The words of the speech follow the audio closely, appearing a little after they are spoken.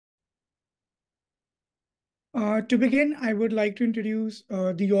To begin, I would like to introduce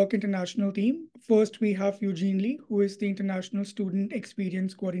the York International team. First, we have Eugene Lee, who is the International Student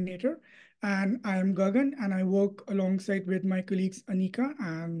Experience Coordinator. And I am Gagan, and I work alongside with my colleagues Anika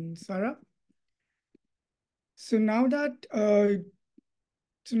and Sarah. So now that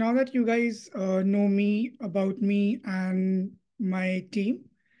you guys know me about me and my team,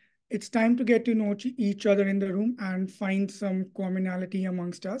 it's time to get to know each other in the room and find some commonality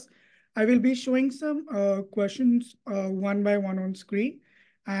amongst us. I will be showing some questions one by one on screen,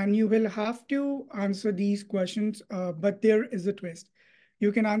 and you will have to answer these questions, but there is a twist.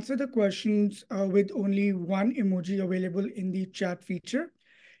 You can answer the questions with only one emoji available in the chat feature.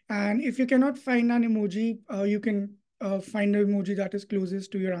 And if you cannot find an emoji, you can find an emoji that is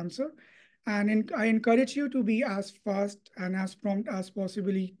closest to your answer. And I encourage you to be as fast and as prompt as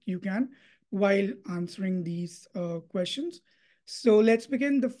possibly you can while answering these questions. So let's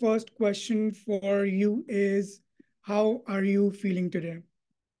begin. The first question for you is, how are you feeling today?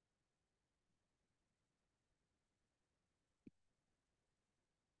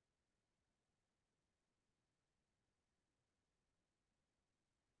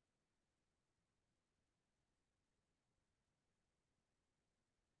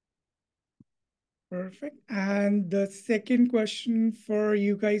 Perfect. And the second question for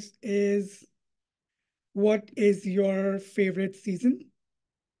you guys is, what is your favorite season?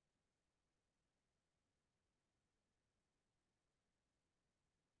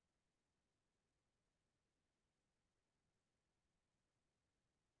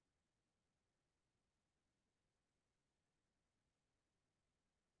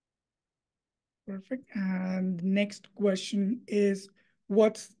 Perfect. And next question is,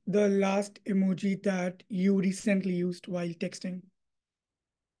 what's the last emoji that you recently used while texting?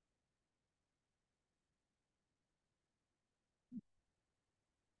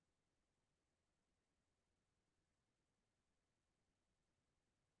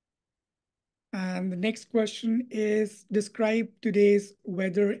 And the next question is, describe today's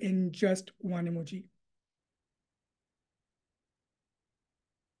weather in just one emoji.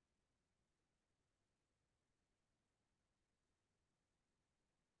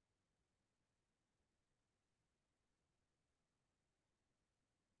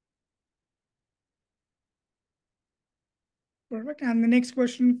 Perfect. And the next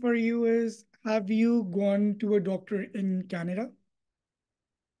question for you is, have you gone to a doctor in Canada?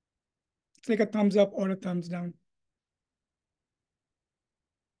 It's like a thumbs up or a thumbs down.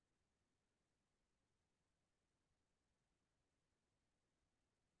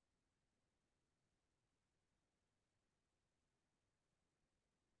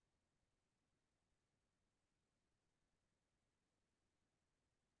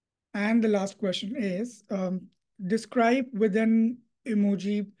 And the last question is, describe with an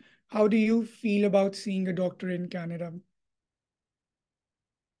emoji, how do you feel about seeing a doctor in Canada?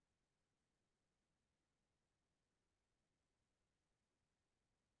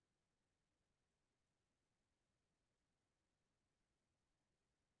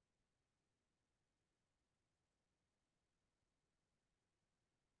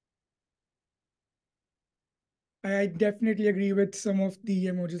 I definitely agree with some of the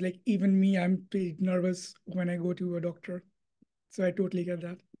emojis. Like even me, I'm pretty nervous when I go to a doctor. So I totally get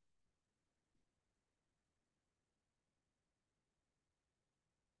that.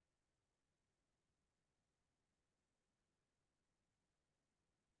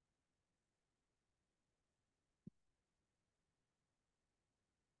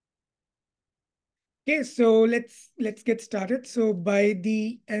 Okay, so let's get started. So by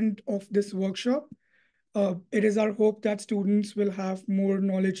the end of this workshop, it is our hope that students will have more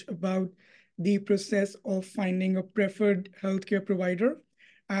knowledge about the process of finding a preferred healthcare provider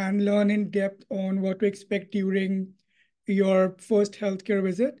and learn in depth on what to expect during your first healthcare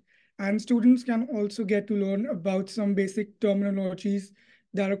visit. And students can also get to learn about some basic terminologies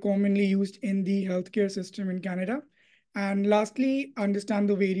that are commonly used in the healthcare system in Canada. And lastly, understand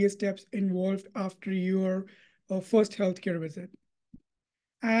the various steps involved after your first healthcare visit.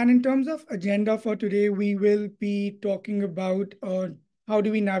 And in terms of agenda for today, we will be talking about how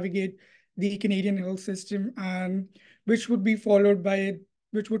do we navigate the Canadian health system, and which would be followed by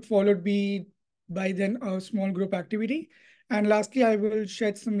which would followed be by then a small group activity. And lastly, I will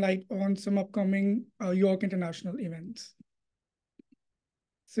shed some light on some upcoming York International events.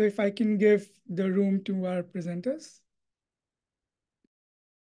 So if I can give the room to our presenters.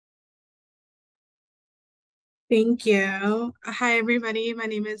 Thank you. Hi, everybody. My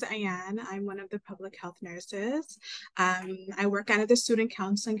name is Ayan. I'm one of the public health nurses. I work out of the Student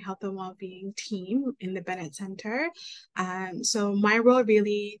Counseling Health and Wellbeing team in the Bennett Center. So my role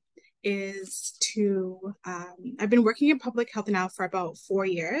really is I've been working in public health now for about 4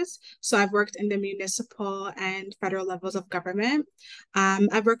 years. So I've worked in the municipal and federal levels of government.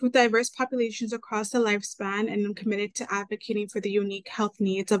 I've worked with diverse populations across the lifespan, and I'm committed to advocating for the unique health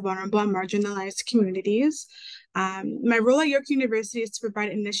needs of vulnerable and marginalized communities. My role at York University is to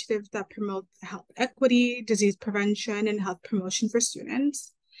provide initiatives that promote health equity, disease prevention, and health promotion for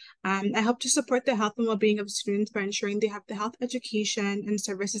students. I help to support the health and well-being of students by ensuring they have the health education and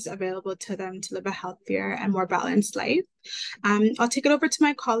services available to them to live a healthier and more balanced life. I'll take it over to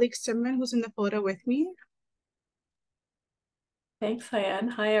my colleague Simran, who's in the photo with me. Thanks, Ayan.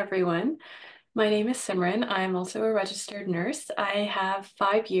 Hi, everyone. My name is Simran. I'm also a registered nurse. I have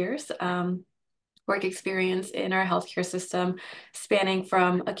 5 years work experience in our healthcare system, spanning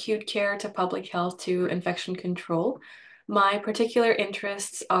from acute care to public health to infection control. My particular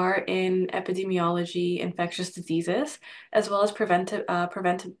interests are in epidemiology, infectious diseases, as well as preventative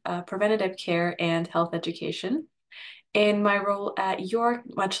care and health education. In my role at York,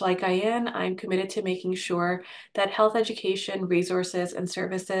 much like Ayan, I'm committed to making sure that health education, resources, and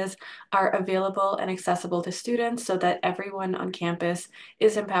services are available and accessible to students so that everyone on campus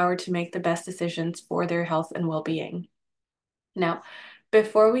is empowered to make the best decisions for their health and well-being. Now,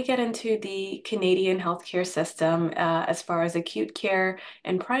 before we get into the Canadian healthcare system, as far as acute care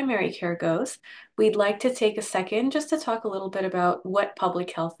and primary care goes, we'd like to take a second just to talk a little bit about what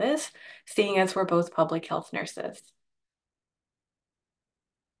public health is, seeing as we're both public health nurses.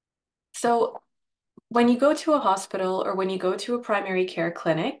 So when you go to a hospital or when you go to a primary care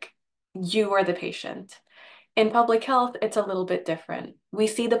clinic, you are the patient. In public health, it's a little bit different. We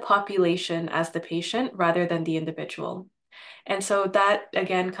see the population as the patient rather than the individual. And so that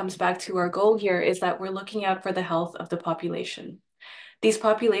again comes back to our goal here is that we're looking out for the health of the population. These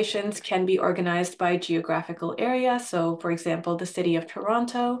populations can be organized by geographical area. So for example, the city of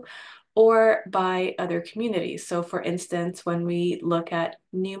Toronto, or by other communities. So for instance, when we look at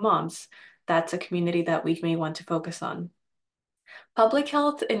new moms, that's a community that we may want to focus on. Public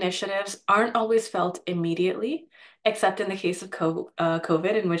health initiatives aren't always felt immediately, except in the case of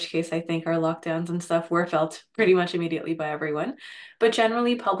COVID, in which case I think our lockdowns and stuff were felt pretty much immediately by everyone. But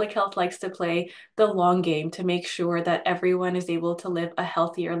generally, public health likes to play the long game to make sure that everyone is able to live a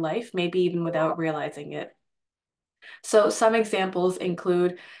healthier life, maybe even without realizing it. So some examples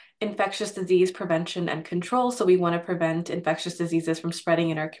include infectious disease prevention and control. So we want to prevent infectious diseases from spreading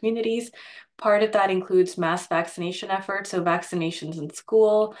in our communities. Part of that includes mass vaccination efforts, so vaccinations in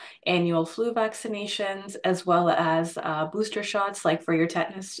school, annual flu vaccinations, as well as booster shots like for your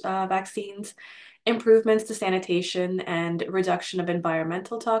tetanus vaccines, improvements to sanitation and reduction of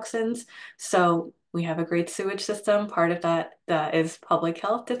environmental toxins. So we have a great sewage system. Part of that is public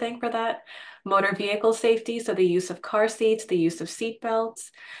health to thank for that. Motor vehicle safety, so the use of car seats, the use of seat belts,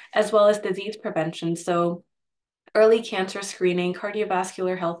 as well as disease prevention. So early cancer screening,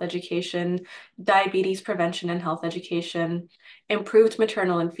 cardiovascular health education, diabetes prevention and health education, improved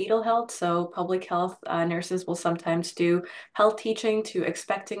maternal and fetal health. So public health nurses will sometimes do health teaching to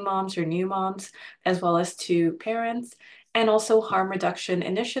expecting moms or new moms, as well as to parents, and also harm reduction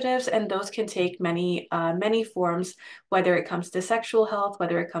initiatives. And those can take many forms, whether it comes to sexual health,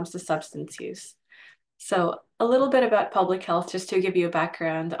 whether it comes to substance use. So a little bit about public health, just to give you a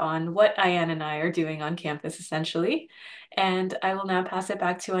background on what Ayan and I are doing on campus, essentially. And I will now pass it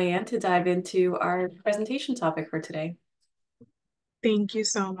back to Ayan to dive into our presentation topic for today. Thank you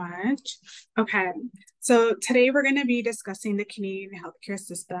so much. Okay, so today we're going to be discussing the Canadian healthcare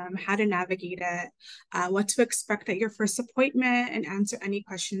system, how to navigate it, what to expect at your first appointment, and answer any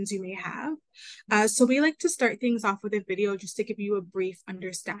questions you may have. So we like to start things off with a video just to give you a brief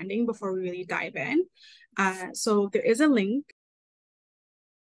understanding before we really dive in. So there is a link.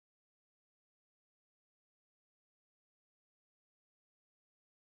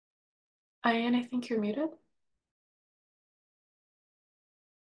 Ayan, I think you're muted.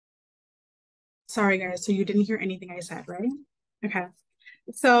 Sorry, guys. So you didn't hear anything I said, right? Okay.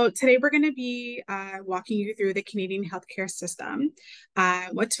 So today we're going to be walking you through the Canadian healthcare system,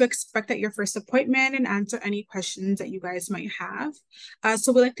 what to expect at your first appointment, and answer any questions that you guys might have.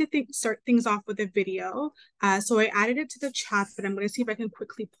 So we like to start things off with a video. So I added it to the chat, but I'm going to see if I can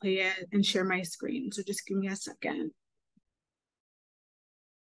quickly play it and share my screen. So just give me a second.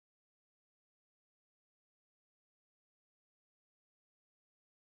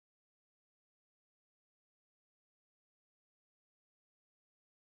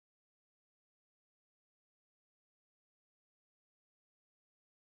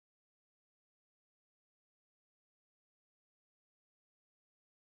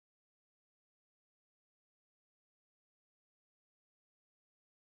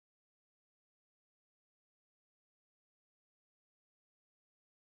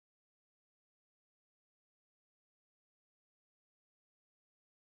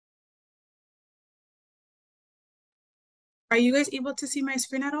 Are you guys able to see my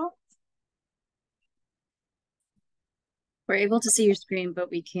screen at all? We're able to see your screen, but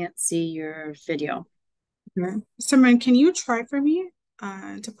we can't see your video. Okay. Simran, can you try for me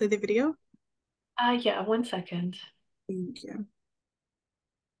to play the video? Yeah, 1 second. Thank you.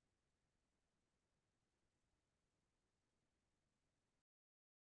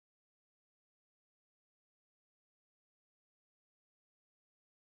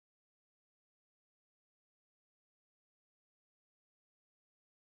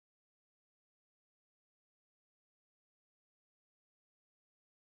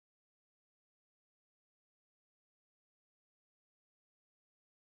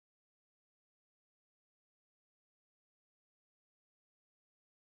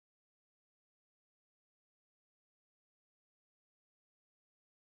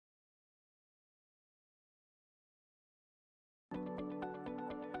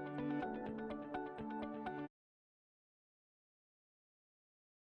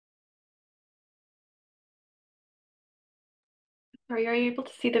 Are you able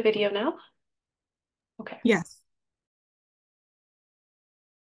to see the video now? Okay. Yes.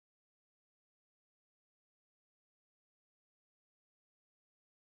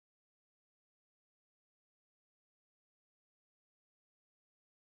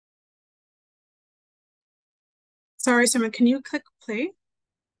 Sorry, Simran, can you click play?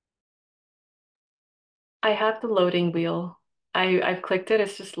 I have the loading wheel. I've clicked it,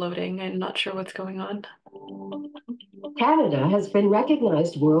 it's just loading. I'm not sure what's going on. Canada has been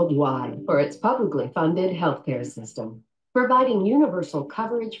recognized worldwide for its publicly funded healthcare system, providing universal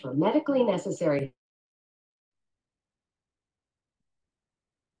coverage for medically necessary.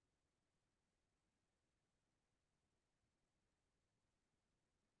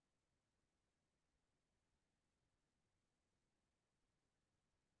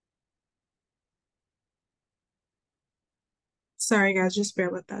 Sorry, guys, just bear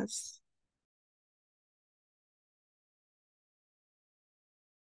with us.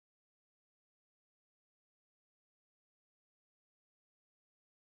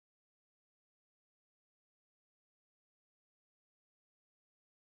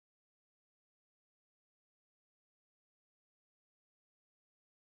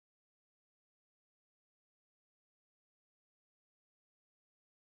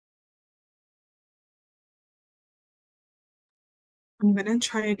 I'm gonna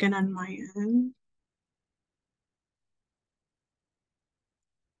try again on my end.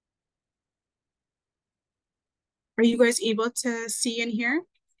 Are you guys able to see and hear?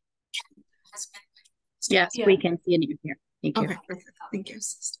 Yes, Yeah. we can see and hear. Thank you. Okay, perfect. Thank you.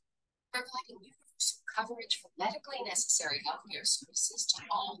 Providing universal coverage for medically necessary healthcare services to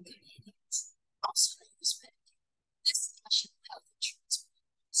all Canadians. Also, this national health insurance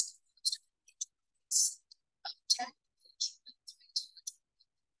is composed of 10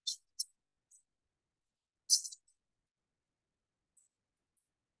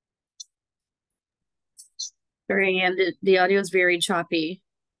 Sorry, and the audio is very choppy.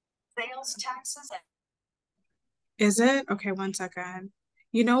 sales taxes. Is it? Okay, 1 second.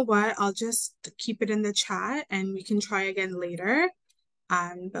 You know what? I'll just keep it in the chat and we can try again later.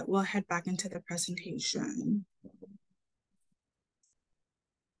 But we'll head back into the presentation.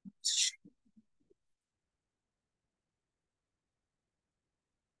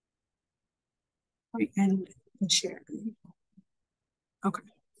 And sharing. Okay.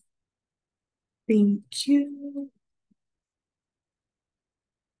 Thank you.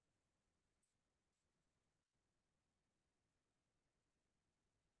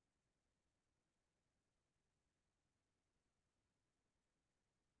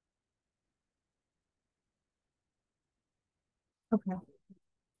 Okay.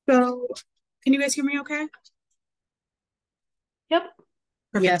 So, can you guys hear me okay? Yep.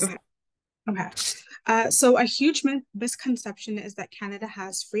 Perfect. Yes. Okay. Okay. So a huge misconception is that Canada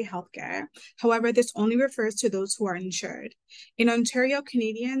has free healthcare. However, this only refers to those who are insured. In Ontario,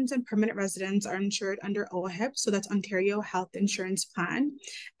 Canadians and permanent residents are insured under OHIP, so that's Ontario Health Insurance Plan.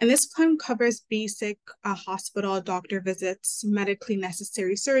 And this plan covers basic hospital doctor visits, medically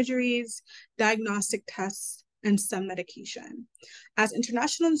necessary surgeries, diagnostic tests, and some medication. As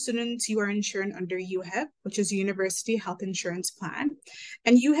international students, you are insured under UHIP, which is University Health Insurance Plan.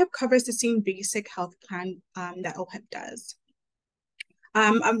 And UHIP covers the same basic health plan that OHIP does.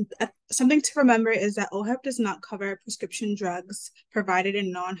 Something to remember is that OHIP does not cover prescription drugs provided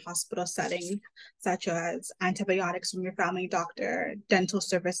in non-hospital settings, such as antibiotics from your family doctor, dental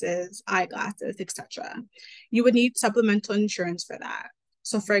services, eyeglasses, etc. You would need supplemental insurance for that.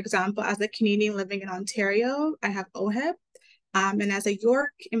 So for example, as a Canadian living in Ontario, I have OHIP, And as a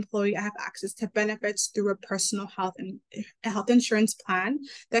York employee, I have access to benefits through a personal health insurance plan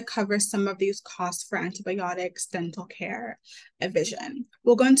that covers some of these costs for antibiotics, dental care, and vision.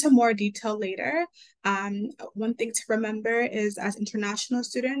 We'll go into more detail later. One thing to remember is as international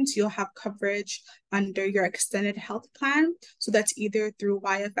students, you'll have coverage under your extended health plan. So that's either through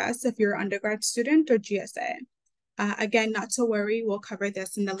YFS if you're an undergrad student or GSA. Again, not to worry, we'll cover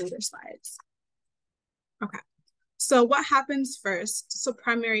this in the later slides. Okay. So what happens first? So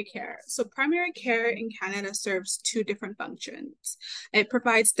primary care. So primary care in Canada serves two different functions. It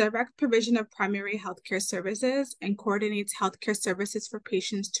provides direct provision of primary healthcare services and coordinates healthcare services for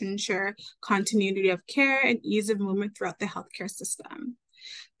patients to ensure continuity of care and ease of movement throughout the healthcare system.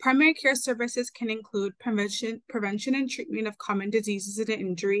 Primary care services can include prevention and treatment of common diseases and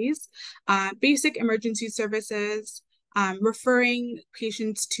injuries, basic emergency services, referring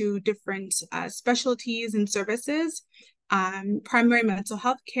patients to different specialties and services, primary mental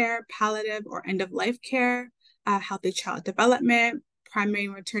health care, palliative or end-of-life care, healthy child development, primary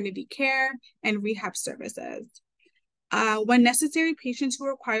maternity care, and rehab services. When necessary, patients who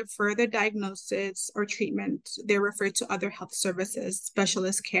require further diagnosis or treatment, they're referred to other health services,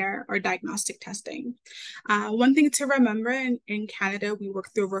 specialist care, or diagnostic testing. One thing to remember in Canada, we work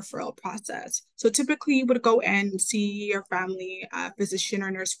through a referral process. So typically you would go and see your family physician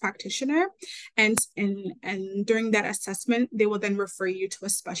or nurse practitioner, and during that assessment, they will then refer you to a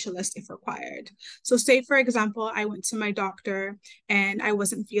specialist if required. So say, for example, I went to my doctor and I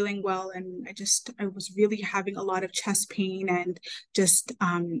wasn't feeling well, and I was really having a lot of chest pain and just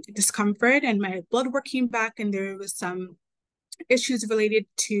discomfort, and my blood work came back and there was some issues related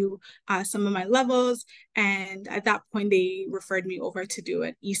to some of my levels, and at that point they referred me over to do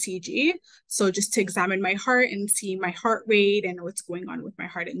an ECG, so just to examine my heart and see my heart rate and what's going on with my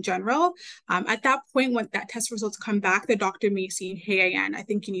heart in general. At that point, when that test results come back, the doctor may say, hey, Ayan, I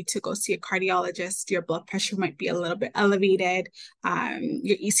think you need to go see a cardiologist. Your blood pressure might be a little bit elevated.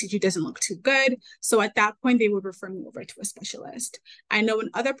 Your ECG doesn't look too good. So at that point, they would refer me over to a specialist. I know in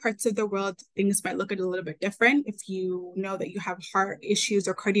other parts of the world, things might look a little bit different. If you know that you have heart issues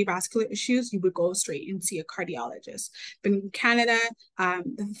or cardiovascular issues, you would go straight and see a cardiologist. But in Canada,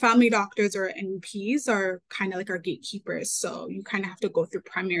 the family doctors or NPs are kind of like our gatekeepers. So you kind of have to go through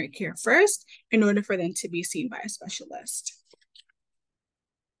primary care first in order for them to be seen by a specialist.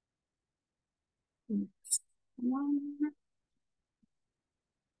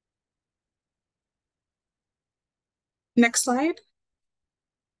 Next slide.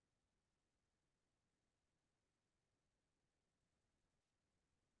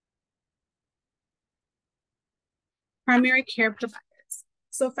 Primary care providers.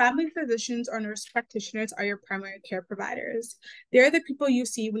 So family physicians or nurse practitioners are your primary care providers. They're the people you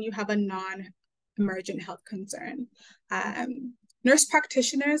see when you have a non-emergent health concern. Nurse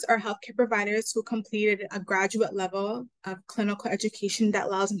practitioners are healthcare providers who completed a graduate level of clinical education that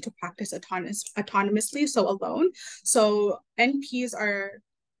allows them to practice autonomously, so alone. So NPs are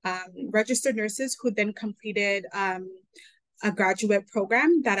registered nurses who then completed a graduate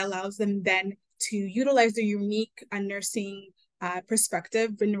program that allows them then to utilize their unique nursing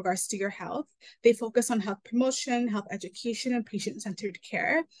perspective in regards to your health. They focus on health promotion, health education, and patient-centered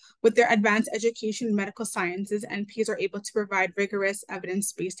care. With their advanced education in medical sciences, NPs are able to provide rigorous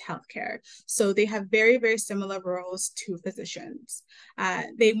evidence-based healthcare. So they have very, very similar roles to physicians.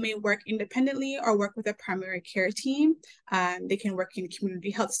 They may work independently or work with a primary care team. They can work in community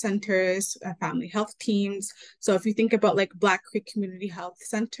health centers, family health teams. So if you think about like Black Creek Community Health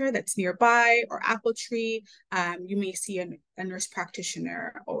Center that's nearby, or Apple Tree, you may see a nurse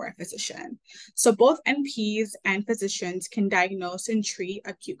practitioner or a physician. So both NPs and physicians can diagnose and treat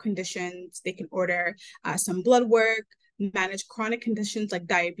acute conditions. They can order some blood work, manage chronic conditions like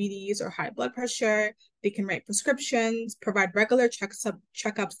diabetes or high blood pressure. They can write prescriptions, provide regular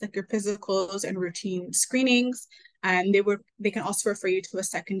checkups like your physicals and routine screenings. And they can also refer you to a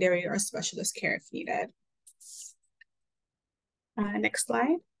secondary or specialist care if needed. Next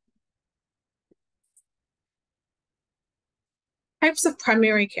slide. Types of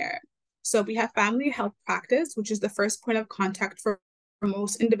primary care. So we have family health practice, which is the first point of contact for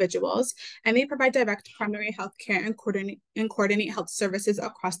most individuals, and they provide direct primary health care and coordinate health services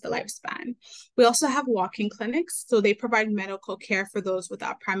across the lifespan. We also have walk-in clinics, so they provide medical care for those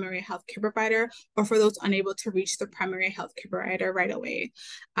without primary health care provider or for those unable to reach the primary health care provider right away.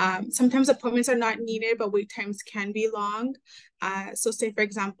 Sometimes appointments are not needed, but wait times can be long. So say, for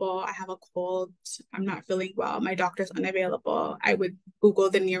example, I have a cold, I'm not feeling well, my doctor's unavailable. I would Google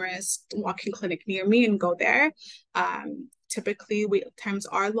the nearest walk-in clinic near me and go there. Typically, wait times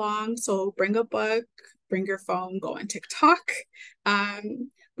are long, so bring a book, bring your phone, go on TikTok.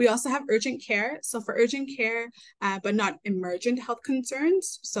 We also have urgent care. So for urgent care, but not emergent health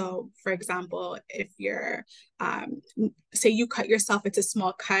concerns. So for example, if you're, say you cut yourself, it's a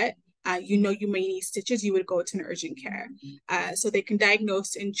small cut, you know you may need stitches, you would go to an urgent care. So they can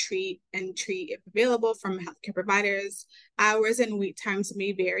diagnose and treat if available from healthcare providers. Hours and wait times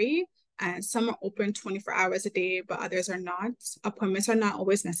may vary. Some are open 24 hours a day, but others are not. Appointments are not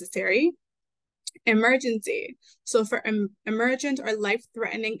always necessary. Emergency. So for emergent or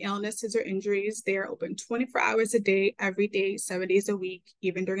life-threatening illnesses or injuries, they are open 24 hours a day, every day, 7 days a week,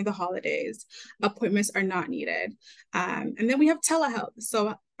 even during the holidays. Appointments are not needed. And then we have telehealth.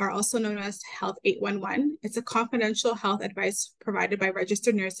 So are also known as Health 811. It's a confidential health advice provided by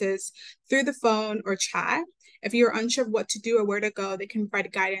registered nurses through the phone or chat. If you're unsure of what to do or where to go, they can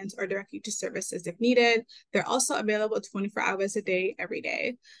provide guidance or direct you to services if needed. They're also available 24 hours a day, every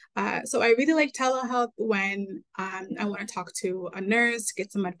day. So I really like telehealth when I want to talk to a nurse,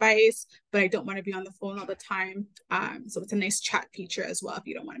 get some advice, but I don't want to be on the phone all the time. So it's a nice chat feature as well if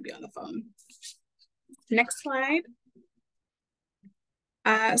you don't want to be on the phone. Next slide.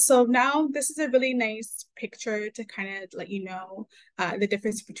 So now this is a really nice picture to kind of let you know the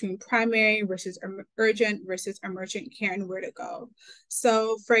difference between primary versus urgent versus emergent care and where to go.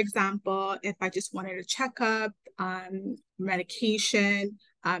 So for example, if I just wanted a checkup, medication,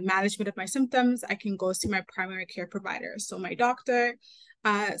 management of my symptoms, I can go see my primary care provider. So my doctor,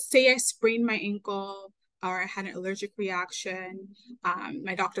 say I sprained my ankle or I had an allergic reaction,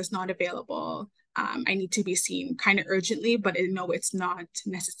 my doctor's not available. I need to be seen kind of urgently, but I know it's not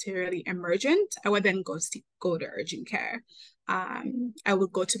necessarily emergent. I would then go to urgent care. I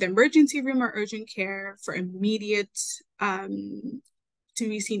would go to the emergency room or urgent care for immediate, to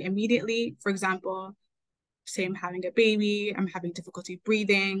be seen immediately. For example, say I'm having a baby, I'm having difficulty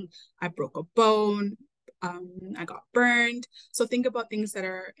breathing, I broke a bone, I got burned. So think about things that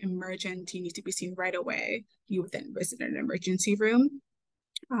are emergent, you need to be seen right away. You would then visit an emergency room.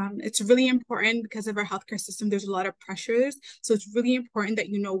 It's really important because of our healthcare system, there's a lot of pressures. So it's really important that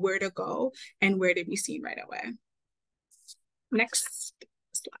you know where to go and where to be seen right away. Next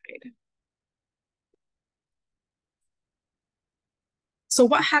slide. So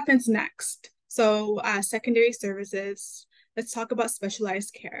what happens next? So secondary services. Let's talk about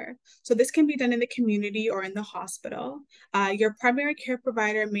specialized care. So this can be done in the community or in the hospital. Your primary care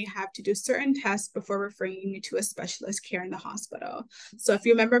provider may have to do certain tests before referring you to a specialist care in the hospital. So if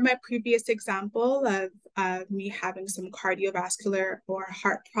you remember my previous example of me having some cardiovascular or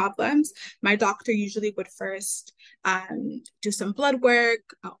heart problems, my doctor usually would first do some blood work,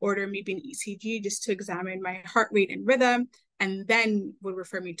 order maybe an ECG just to examine my heart rate and rhythm, and then would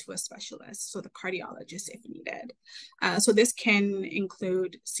refer me to a specialist, so the cardiologist if needed. So this can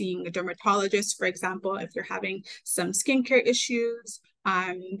include seeing a dermatologist, for example, if you're having some skincare issues.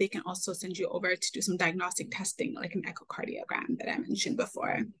 They can also send you over to do some diagnostic testing, like an echocardiogram that I mentioned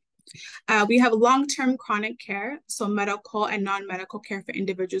before. We have long-term chronic care, so medical and non-medical care for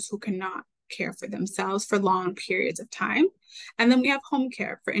individuals who cannot care for themselves for long periods of time. And then we have home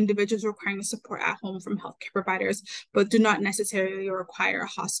care for individuals requiring support at home from healthcare providers, but do not necessarily require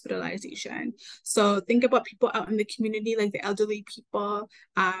hospitalization. So think about people out in the community, like the elderly people,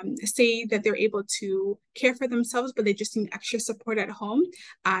 say that they're able to care for themselves, but they just need extra support at home.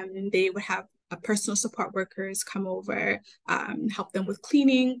 They would have personal support workers come over, help them with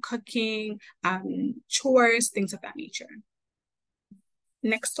cleaning, cooking, chores, things of that nature.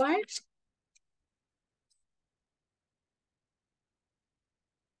 Next slide.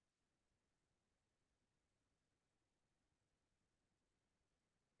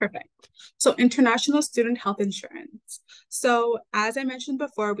 Perfect. So international student health insurance. So as I mentioned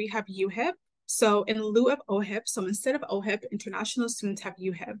before, we have UHIP. So in lieu of OHIP, so instead of OHIP, international students have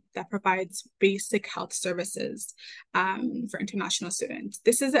UHIP that provides basic health services for international students.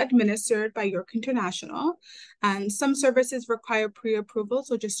 This is administered by York International, and some services require pre-approval,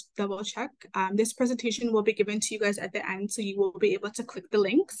 so just double check. This presentation will be given to you guys at the end, so you will be able to click the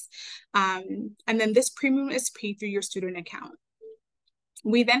links. And then this premium is paid through your student account.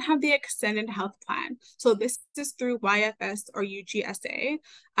 We then have the extended health plan. So this is through YFS or UGSA.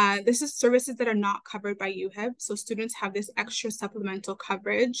 This is services that are not covered by UHIP. So students have this extra supplemental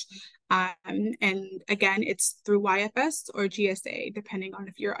coverage. And again, it's through YFS or GSA, depending on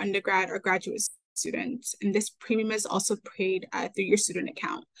if you're undergrad or graduate students. And this premium is also paid through your student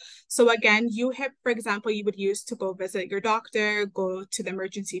account. So again, UHIP, for example, you would use to go visit your doctor, go to the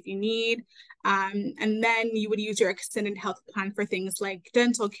emergency if you need. And then you would use your extended health plan for things like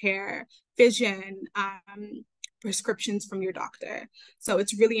dental care, vision, prescriptions from your doctor. So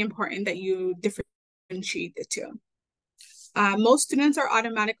it's really important that you differentiate the two. Most students are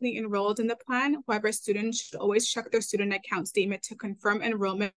automatically enrolled in the plan. However, students should always check their student account statement to confirm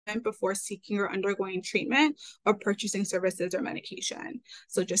enrollment before seeking or undergoing treatment or purchasing services or medication.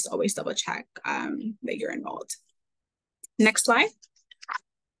 So just always double check that you're enrolled. Next slide.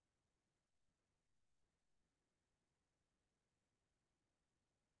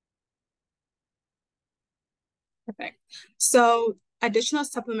 Perfect. So additional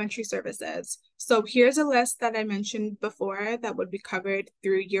supplementary services. So here's a list that I mentioned before that would be covered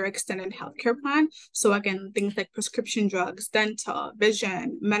through your extended healthcare plan. So again, things like prescription drugs, dental,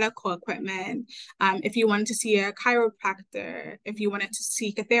 vision, medical equipment. If you wanted to see a chiropractor, if you wanted to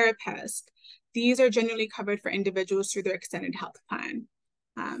seek a therapist, these are generally covered for individuals through their extended health plan.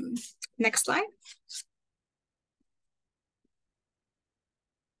 Next slide.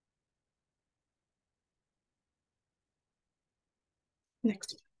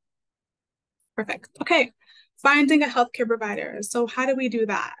 Next. Perfect. Okay, finding a healthcare provider. So how do we do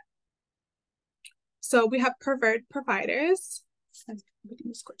that? So we have preferred providers. We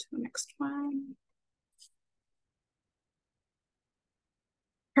can just go to the next one.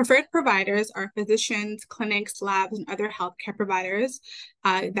 Preferred providers are physicians, clinics, labs, and other healthcare providers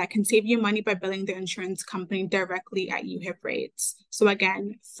that can save you money by billing the insurance company directly at UHIP rates. So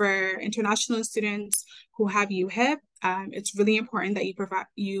again, for international students who have UHIP, it's really important that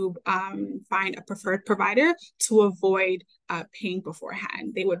you find a preferred provider to avoid paying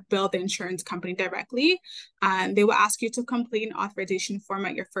beforehand. They would bill the insurance company directly. They will ask you to complete an authorization form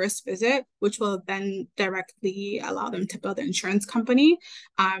at your first visit, which will then directly allow them to bill the insurance company.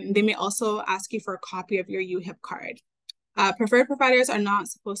 They may also ask you for a copy of your UHIP card. Preferred providers are not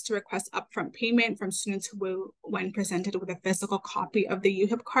supposed to request upfront payment from students who will, when presented with a physical copy of the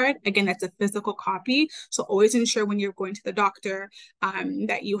UHIP card. Again, that's a physical copy. So always ensure when you're going to the doctor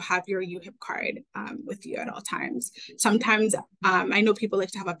that you have your UHIP card with you at all times. Sometimes I know people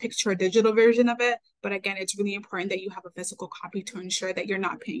like to have a picture or digital version of it, but again, it's really important that you have a physical copy to ensure that you're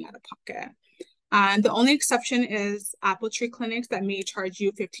not paying out of pocket. The only exception is Apple Tree clinics that may charge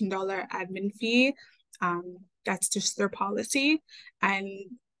you $15 admin fee. That's just their policy. And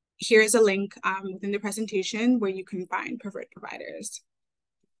here's a link within the presentation where you can find preferred providers.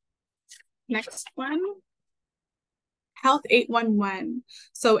 Next one. Health 811.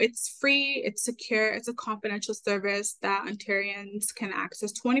 So it's free, it's secure, it's a confidential service that Ontarians can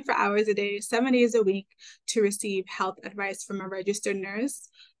access 24 hours a day, 7 days a week to receive health advice from a registered nurse.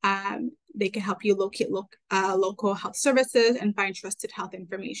 They can help you locate local health services and find trusted health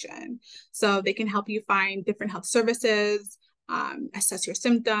information. So they can help you find different health services, assess your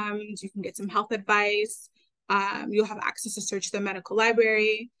symptoms, you can get some health advice, you'll have access to search the medical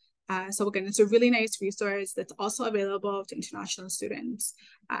library. So again, it's a really nice resource that's also available to international students,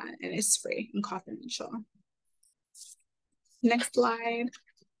 and it's free and confidential. Next slide.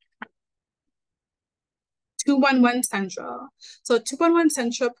 211 Central. So 211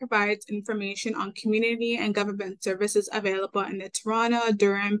 Central provides information on community and government services available in the Toronto,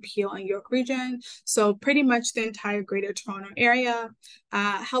 Durham, Peel, and York region. So pretty much the entire Greater Toronto area.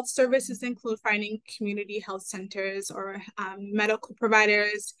 Health services include finding community health centers or medical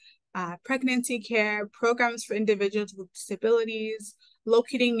providers, pregnancy care, programs for individuals with disabilities,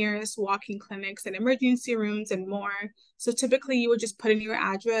 locating nearest walk-in clinics and emergency rooms, and more. So typically you would just put in your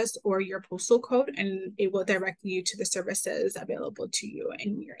address or your postal code and it will direct you to the services available to you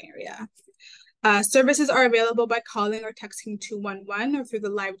in your area. Services are available by calling or texting 211 or through the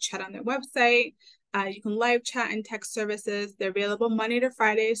live chat on their website. You can live chat and text services. They're available Monday to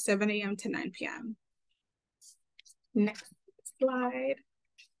Friday, 7 a.m. to 9 p.m. Next slide.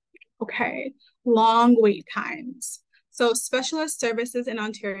 Okay, long wait times. So specialist services in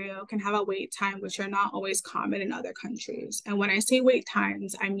Ontario can have a wait time, which are not always common in other countries. And when I say wait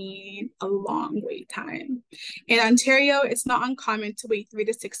times, I mean a long wait time. In Ontario, it's not uncommon to wait 3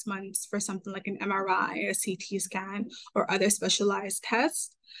 to 6 months for something like an MRI, a CT scan, or other specialized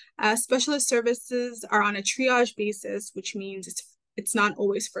tests. Specialist services are on a triage basis, which means it's not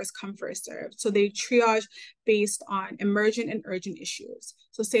always first come, first served. So they triage based on emergent and urgent issues.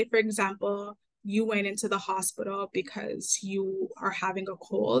 So say, for example, you went into the hospital because you are having a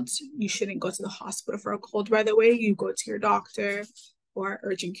cold. You shouldn't go to the hospital for a cold right away. You go to your doctor or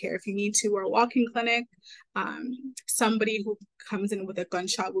urgent care if you need to, or a walk-in clinic. Somebody who comes in with a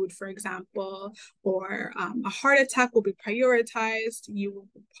gunshot wound, for example, or a heart attack will be prioritized. You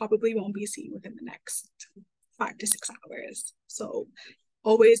probably won't be seen within the next 5 to 6 hours. So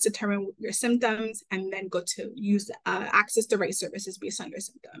always determine your symptoms and then go to access the right services based on your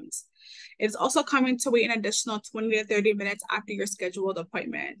symptoms. It's also common to wait an additional 20 to 30 minutes after your scheduled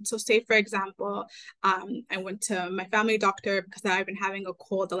appointment. So say, for example, I went to my family doctor because I've been having a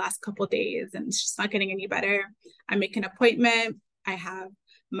cold the last couple of days and it's just not getting any better. I make an appointment. I have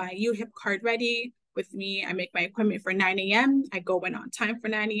my UHIP card ready with me. I make my appointment for 9 a.m. I go in on time for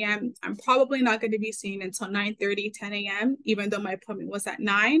 9 a.m. I'm probably not going to be seen until 9:30, 10 a.m., even though my appointment was at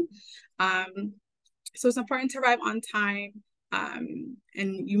 9. So it's important to arrive on time.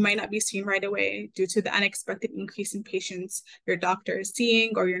 And you might not be seen right away due to the unexpected increase in patients your doctor is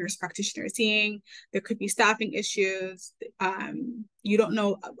seeing or your nurse practitioner is seeing. There could be staffing issues. You don't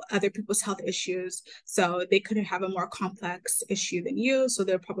know other people's health issues, so they could have a more complex issue than you, so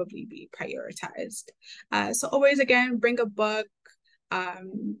they'll probably be prioritized. So always, again, bring a book,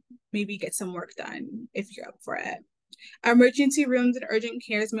 maybe get some work done if you're up for it. Emergency rooms and urgent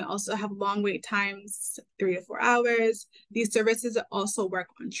cares may also have long wait times, 3 to 4 hours. These services also work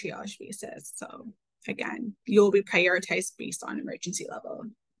on triage basis. So again, you'll be prioritized based on emergency level.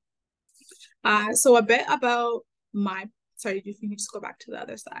 So a bit about sorry, if you can just go back to the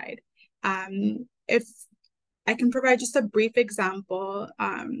other side. If I can provide just a brief example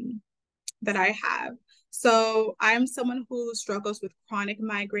that I have. So I'm someone who struggles with chronic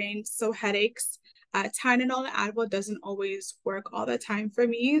migraines, so headaches. Tylenol and Advil doesn't always work all the time for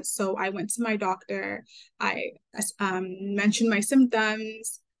me. So I went to my doctor. I mentioned my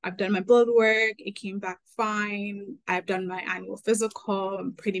symptoms. I've done my blood work. It came back fine. I've done my annual physical.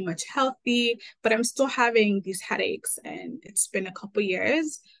 I'm pretty much healthy, but I'm still having these headaches and it's been a couple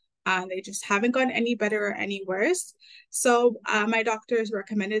years. They just haven't gotten any better or any worse. So my doctors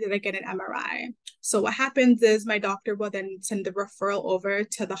recommended that I get an MRI. So what happens is my doctor will then send the referral over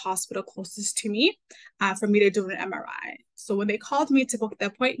to the hospital closest to me for me to do an MRI. So when they called me to book the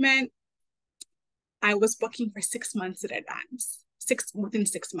appointment, I was booking for 6 months in advance. Within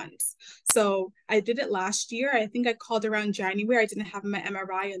 6 months. So I did it last year. I think I called around January. I didn't have my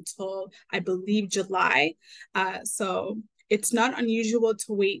MRI until I believe July. So it's not unusual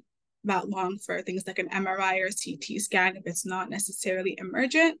to wait that long for things like an MRI or CT scan if it's not necessarily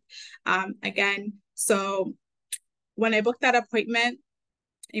emergent. Again, so when I booked that appointment,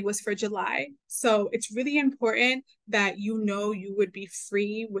 it was for July. So it's really important that you know you would be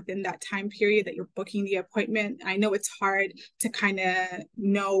free within that time period that you're booking the appointment. I know it's hard to kind of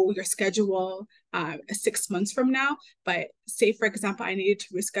know your schedule 6 months from now, but say, for example, I needed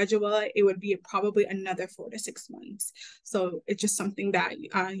to reschedule it, it would be probably another 4 to 6 months. So it's just something that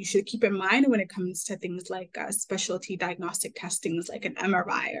you should keep in mind when it comes to things like specialty diagnostic testings like an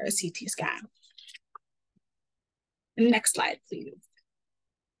MRI or a CT scan. Next slide, please.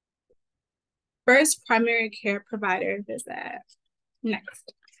 First, primary care provider visit.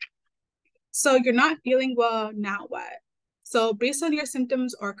 Next. So you're not feeling well, now what? So based on your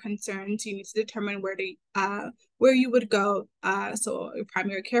symptoms or concerns, you need to determine where you would go. So a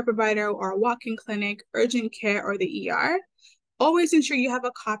primary care provider or a walk-in clinic, urgent care, or the ER. Always ensure you have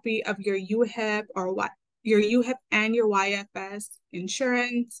a copy of your UHIP your UHIP and your YFS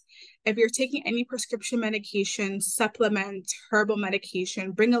insurance. If you're taking any prescription medication, supplements, herbal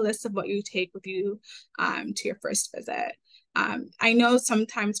medication, bring a list of what you take with you to your first visit. I know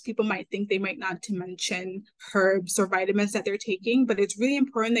sometimes people might think they might not to mention herbs or vitamins that they're taking, but it's really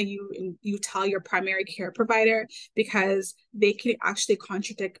important that you tell your primary care provider because they can actually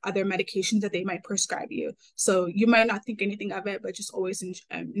contradict other medications that they might prescribe you. So you might not think anything of it, but just always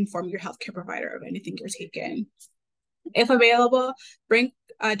inform your healthcare provider of anything you're taking. If available, bring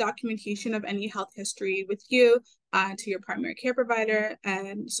documentation of any health history with you to your primary care provider,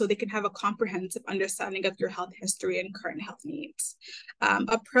 and so they can have a comprehensive understanding of your health history and current health needs.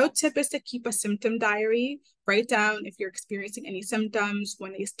 A pro tip is to keep a symptom diary. Write down if you're experiencing any symptoms,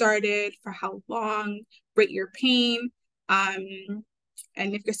 when they started, for how long, rate your pain, and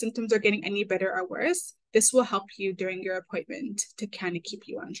if your symptoms are getting any better or worse. This will help you during your appointment to kind of keep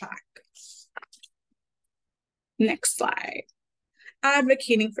you on track. Next slide.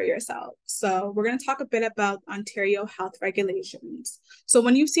 Advocating for yourself. So we're going to talk a bit about Ontario health regulations. So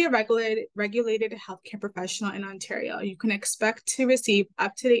when you see a regulated healthcare professional in Ontario, you can expect to receive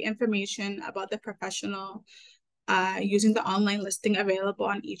up-to-date information about the professional using the online listing available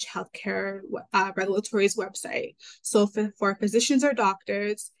on each healthcare regulatory's website. So for physicians or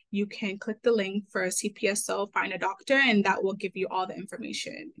doctors, you can click the link for a CPSO, find a doctor, and that will give you all the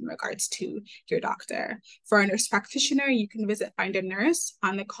information in regards to your doctor. For a nurse practitioner, you can visit Find a Nurse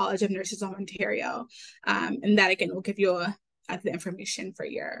on the College of Nurses of Ontario. And that, again, will give you the information for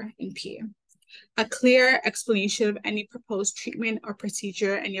your NP. A clear explanation of any proposed treatment or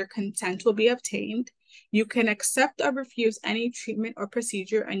procedure and your consent will be obtained. You can accept or refuse any treatment or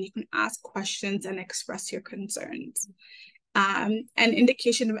procedure, and you can ask questions and express your concerns. An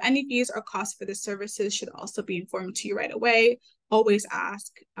indication of any fees or costs for the services should also be informed to you right away. Always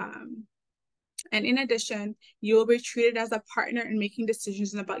ask. And in addition, you will be treated as a partner in making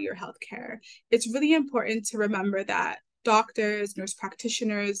decisions about your healthcare. It's really important to remember that doctors, nurse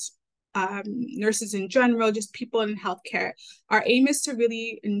practitioners, nurses in general, just people in healthcare, our aim is to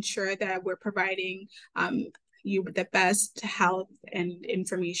really ensure that we're providing you with the best health and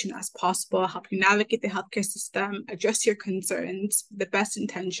information as possible, help you navigate the healthcare system, address your concerns, the best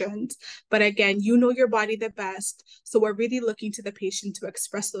intentions. But again, you know your body the best. So we're really looking to the patient to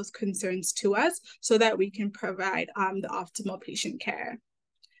express those concerns to us so that we can provide the optimal patient care.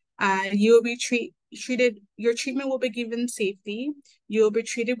 You will be treated, your treatment will be given safety. You will be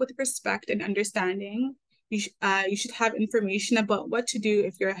treated with respect and understanding. You should have information about what to do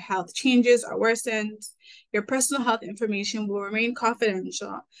if your health changes or worsens. Your personal health information will remain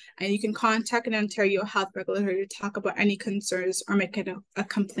confidential, and you can contact an Ontario health regulator to talk about any concerns or make a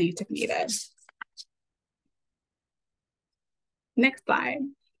complaint if needed. Next slide.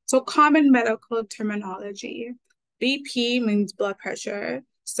 So common medical terminology. BP means blood pressure.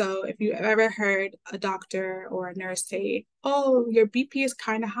 So if you ever heard a doctor or a nurse say, oh, your BP is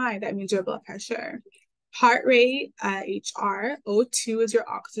kind of high, that means your blood pressure. Heart rate, HR, O2 is your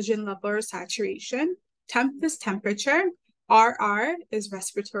oxygen level or saturation, temp is temperature, RR is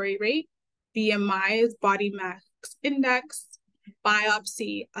respiratory rate, BMI is body mass index,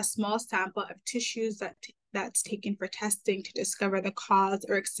 biopsy, a small sample of tissues that's taken for testing to discover the cause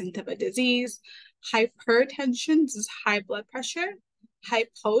or extent of a disease, hypertension is high blood pressure,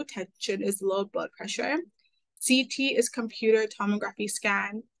 hypotension is low blood pressure, CT is computer tomography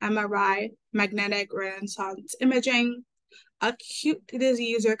scan, MRI, magnetic resonance imaging. Acute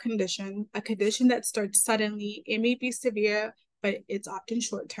disease or condition, a condition that starts suddenly. It may be severe, but it's often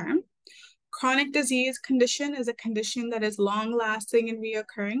short-term. Chronic disease condition is a condition that is long-lasting and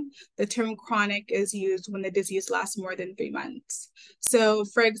reoccurring. The term chronic is used when the disease lasts more than 3 months. So,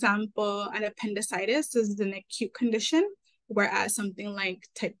 for example, an appendicitis is an acute condition, whereas something like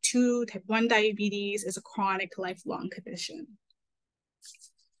type 2, type 1 diabetes is a chronic lifelong condition.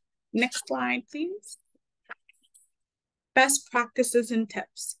 Next slide, please. Best practices and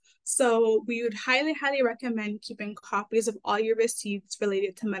tips. So we would highly, highly recommend keeping copies of all your receipts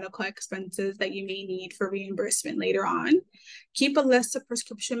related to medical expenses that you may need for reimbursement later on. Keep a list of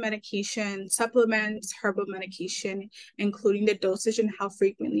prescription medication, supplements, herbal medication, including the dosage and how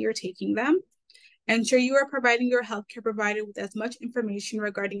frequently you're taking them. Ensure you are providing your healthcare provider with as much information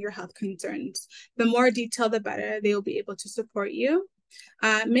regarding your health concerns. The more detailed, the better. They will be able to support you.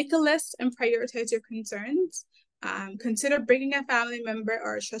 Make a list and prioritize your concerns. Consider bringing a family member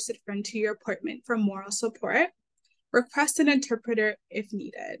or a trusted friend to your appointment for moral support. Request an interpreter if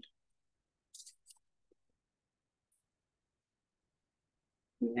needed.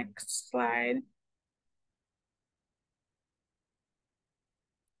 Next slide.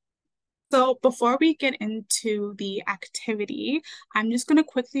 So before we get into the activity, I'm just going to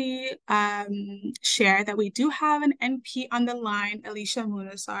quickly share that we do have an NP on the line, Alicia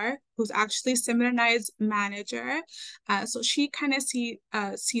Munasar, who's actually Simran and I's manager. So she kind of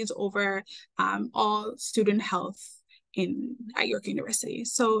sees over all student health at York University.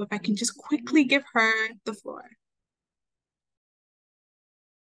 So if I can just quickly give her the floor.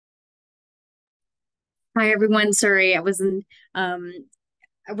 Hi, everyone. Sorry, I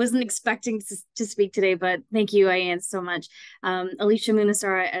wasn't expecting to speak today, but thank you, Ayan, so much. Alicia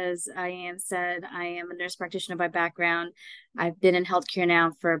Munasar, as Ayan said, I am a nurse practitioner by background. I've been in healthcare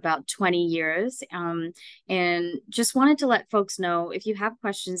now for about 20 years, and just wanted to let folks know, if you have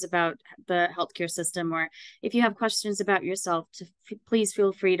questions about the healthcare system, or if you have questions about yourself, please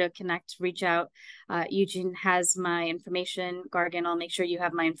feel free to connect, reach out. Eugene has my information. Gargan, I'll make sure you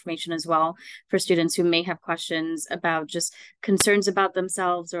have my information as well for students who may have questions about just concerns about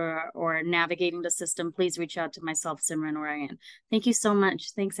themselves or navigating the system. Please reach out to myself, Simran, or Ayan. Thank you so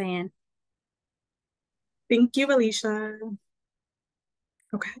much. Thanks, Ayan. Thank you, Alicia.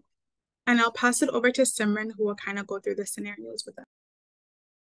 Okay. And I'll pass it over to Simran, who will kind of go through the scenarios with us.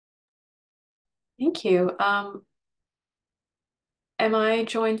 Thank you. Am I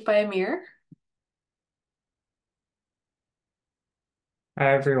joined by Amir?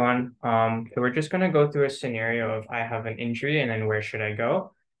 Hi everyone. So we're just gonna go through a scenario of I have an injury and then where should I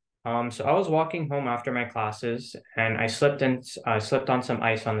go? So I was walking home after my classes and I slipped on some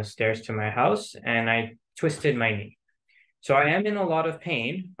ice on the stairs to my house and I twisted my knee. So I am in a lot of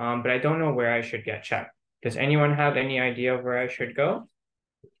pain, but I don't know where I should get checked. Does anyone have any idea of where I should go?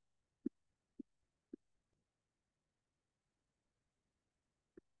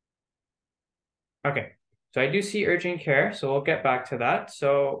 Okay, so I do see urgent care, so we'll get back to that.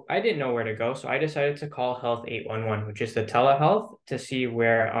 So I didn't know where to go, so I decided to call Health 811, which is the telehealth, to see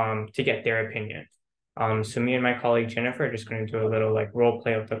where to get their opinion. So me and my colleague Jennifer are just going to do a little like role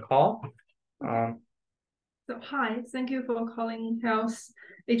play of the call. So hi, thank you for calling Health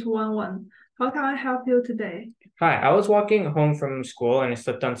 811. How can I help you today? Hi, I was walking home from school and I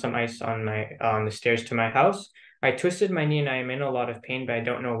slipped on some ice on the stairs to my house. I twisted my knee and I am in a lot of pain, but I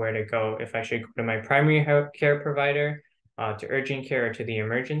don't know where to go. If I should go to my primary health care provider, to urgent care, or to the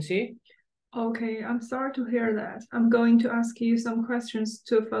emergency. Okay, I'm sorry to hear that. I'm going to ask you some questions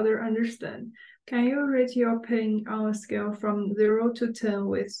to further understand. Can you rate your pain on a scale from 0 to 10,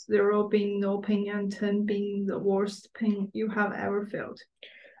 with 0 being no pain and 10 being the worst pain you have ever felt?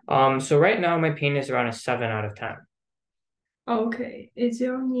 So right now my pain is around a 7 out of 10. Okay, is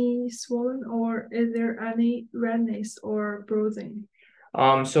your knee swollen or is there any redness or bruising?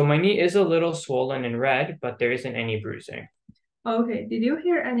 So my knee is a little swollen and red, but there isn't any bruising. Okay, did you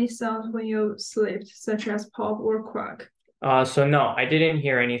hear any sound when you slipped, such as pop or crack? So no, I didn't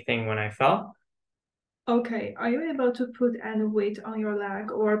hear anything when I fell. Okay, are you able to put any weight on your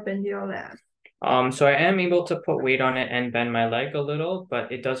leg or bend your leg? So I am able to put weight on it and bend my leg a little,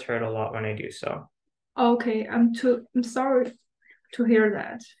 but it does hurt a lot when I do so. Okay, I'm sorry to hear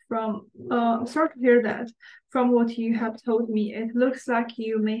that. I'm sorry to hear that. From what you have told me, it looks like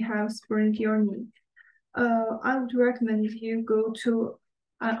you may have sprained your knee. I would recommend you go to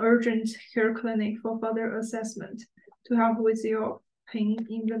an urgent care clinic for further assessment to help with your pain.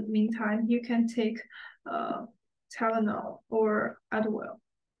 In the meantime, you can take Tylenol or Advil.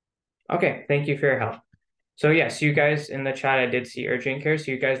 Okay, thank you for your help. So yes, you guys in the chat, I did see urgent care.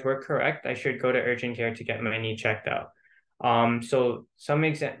 So you guys were correct. I should go to urgent care to get my knee checked out. So some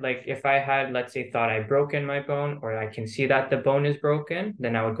like if I had, let's say, thought I broken my bone, or I can see that the bone is broken,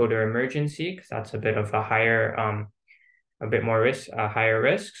 then I would go to emergency because that's a bit of a higher, a bit more risk, a higher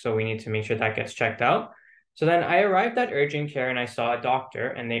risk. So we need to make sure that gets checked out. So then I arrived at urgent care and I saw a doctor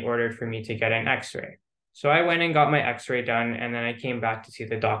and they ordered for me to get an x-ray. So I went and got my x-ray done and then I came back to see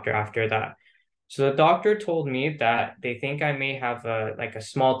the doctor after that. So the doctor told me that they think I may have a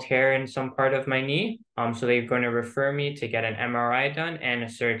small tear in some part of my knee. So they're going to refer me to get an MRI done and a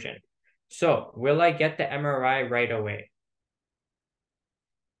surgeon. So will I get the MRI right away?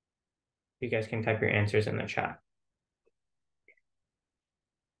 You guys can type your answers in the chat.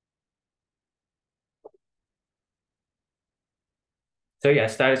 So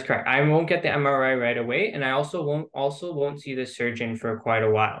yes, that is correct. I won't get the MRI right away, and I also won't see the surgeon for quite a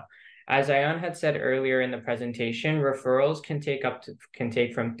while. As Ayan had said earlier in the presentation, referrals can take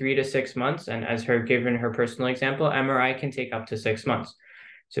from 3 to 6 months, and as given her personal example, MRI can take up to 6 months.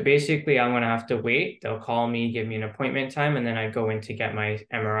 So basically, I'm going to have to wait. They'll call me, give me an appointment time, and then I go in to get my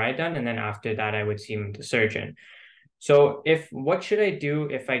MRI done, and then after that, I would see the surgeon. So what should I do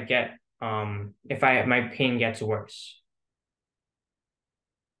if my pain gets worse?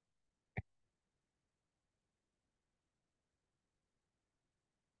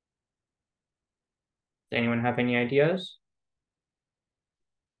 Does anyone have any ideas?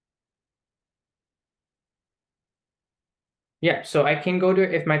 Yeah, so I can go to,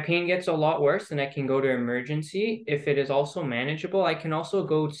 if my pain gets a lot worse, then I can go to emergency. If it is also manageable, I can also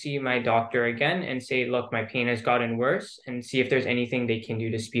go see my doctor again and say, look, my pain has gotten worse, and see if there's anything they can do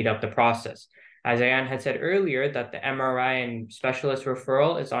to speed up the process. As Ayan had said earlier, that the MRI and specialist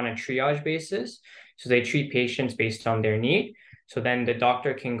referral is on a triage basis. So they treat patients based on their need. So then the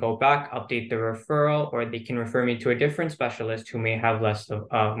doctor can go back, update the referral, or they can refer me to a different specialist who may have less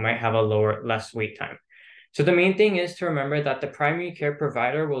wait time. So the main thing is to remember that the primary care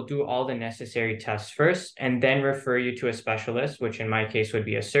provider will do all the necessary tests first and then refer you to a specialist, which in my case would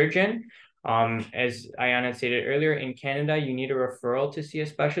be a surgeon. As Ayana stated earlier, in Canada, you need a referral to see a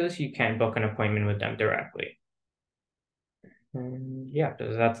specialist. You can't book an appointment with them directly. And yeah,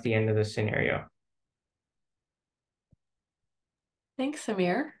 that's the end of the scenario. Thanks,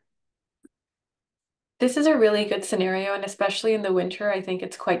 Amir. This is a really good scenario, and especially in the winter, I think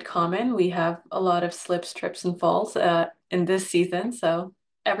it's quite common. We have a lot of slips, trips, and falls in this season, so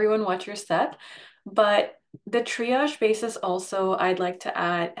everyone watch your step. But the triage basis also, I'd like to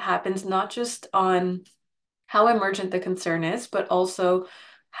add, happens not just on how emergent the concern is, but also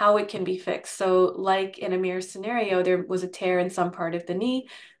how it can be fixed. So like in Amir's scenario, there was a tear in some part of the knee.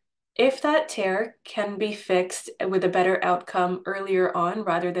 If that tear can be fixed with a better outcome earlier on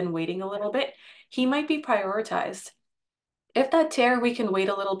rather than waiting a little bit, he might be prioritized. If that tear, we can wait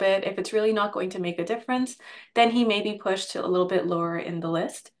a little bit. If it's really not going to make a difference, then he may be pushed to a little bit lower in the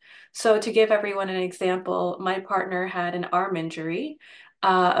list. So to give everyone an example, my partner had an arm injury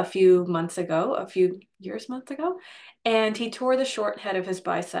a few months ago, months ago, and he tore the short head of his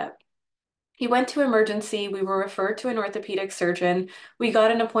bicep. He went to emergency. We were referred to an orthopedic surgeon. We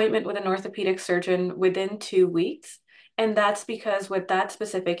got an appointment with an orthopedic surgeon within 2 weeks. And that's because with that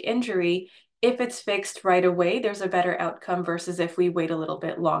specific injury, if it's fixed right away, there's a better outcome versus if we wait a little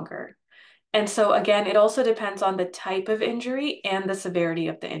bit longer. And so again, it also depends on the type of injury and the severity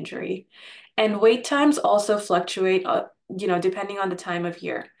of the injury. And wait times also fluctuate, depending on the time of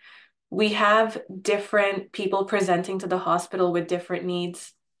year. We have different people presenting to the hospital with different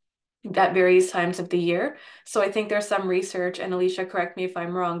needs at various times of the year. So I think there's some research, and Alicia, correct me if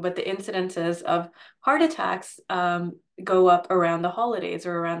I'm wrong, but the incidences of heart attacks go up around the holidays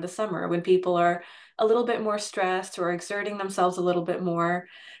or around the summer when people are a little bit more stressed or exerting themselves a little bit more.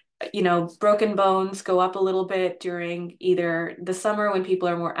 Broken bones go up a little bit during either the summer when people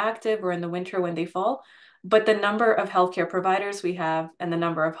are more active or in the winter when they fall. But the number of healthcare providers we have and the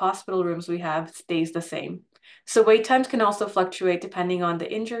number of hospital rooms we have stays the same. So wait times can also fluctuate depending on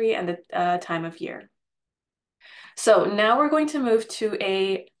the injury and the time of year. So now we're going to move to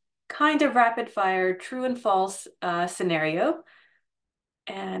a kind of rapid fire true and false scenario.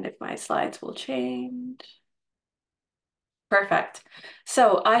 And if my slides will change. Perfect.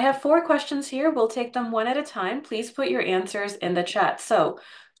 So I have 4 questions here. We'll take them one at a time. Please put your answers in the chat. So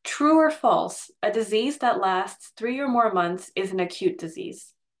true or false, a disease that lasts 3 or more months is an acute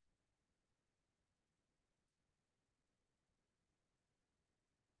disease.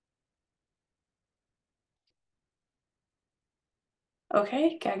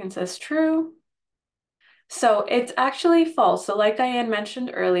 Okay, Gagan says true. So it's actually false. So like Diane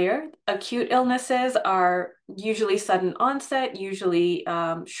mentioned earlier, acute illnesses are usually sudden onset, usually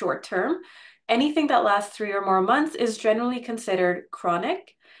short term. Anything that lasts 3 or more months is generally considered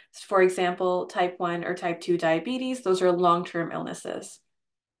chronic. For example, type 1 or type 2 diabetes, those are long-term illnesses.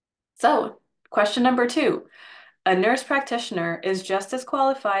 So question number 2, a nurse practitioner is just as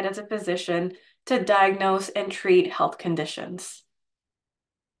qualified as a physician to diagnose and treat health conditions.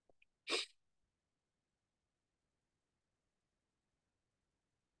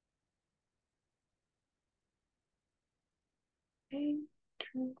 Okay,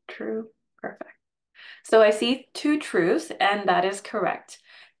 true, true, perfect. So I see 2 truths, and that is correct.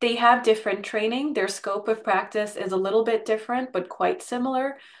 They have different training. Their scope of practice is a little bit different, but quite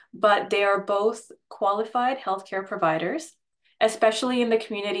similar, but they are both qualified healthcare providers, especially in the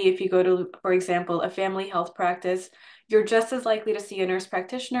community. If you go to, for example, a family health practice, you're just as likely to see a nurse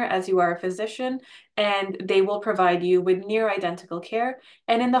practitioner as you are a physician, and they will provide you with near identical care.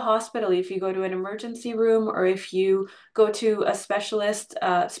 And in the hospital, if you go to an emergency room or if you go to a specialized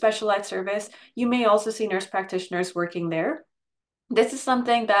service, you may also see nurse practitioners working there. This is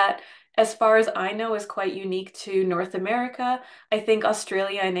something that, as far as I know, is quite unique to North America. I think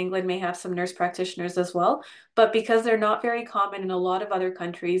Australia and England may have some nurse practitioners as well, but because they're not very common in a lot of other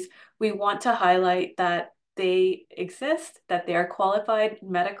countries, we want to highlight that they exist, that they are qualified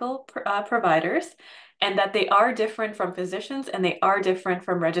medical providers, and that they are different from physicians and they are different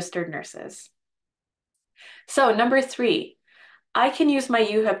from registered nurses. So number 3, I can use my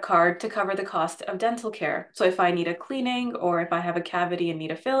UHIP card to cover the cost of dental care. So if I need a cleaning or if I have a cavity and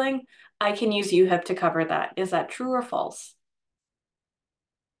need a filling, I can use UHIP to cover that. Is that true or false?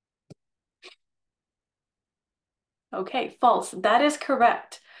 Okay, false. That is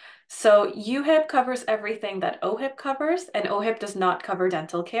correct. So UHIP covers everything that OHIP covers, and OHIP does not cover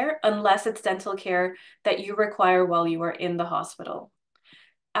dental care unless it's dental care that you require while you are in the hospital.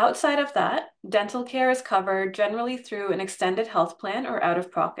 Outside of that, dental care is covered generally through an extended health plan or out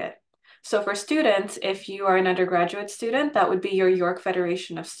of pocket. So for students, if you are an undergraduate student, that would be your York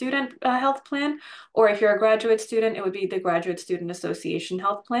Federation of Student Health Plan. Or if you're a graduate student, it would be the Graduate Student Association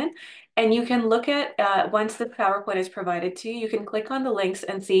Health Plan. And you can look at, once the PowerPoint is provided to you, you can click on the links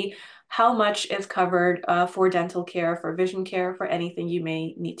and see how much is covered for dental care, for vision care, for anything you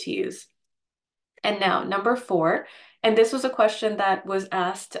may need to use. And now, number 4, and this was a question that was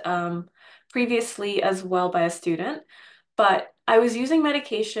asked previously as well by a student, but I was using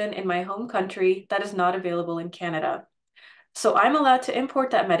medication in my home country that is not available in Canada. So I'm allowed to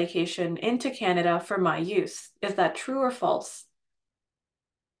import that medication into Canada for my use. Is that true or false?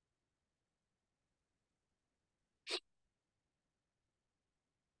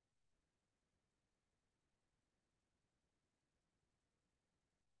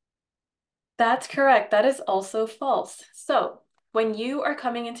 That's correct. That is also false. So When you are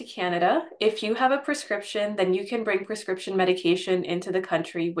coming into Canada, if you have a prescription, then you can bring prescription medication into the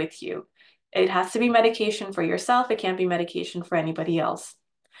country with you. It has to be medication for yourself. It can't be medication for anybody else.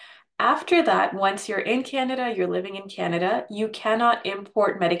 After that, once you're in Canada, you're living in Canada, you cannot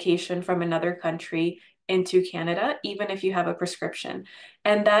import medication from another country into Canada, even if you have a prescription.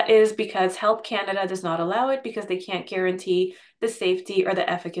 And that is because Health Canada does not allow it because they can't guarantee the safety or the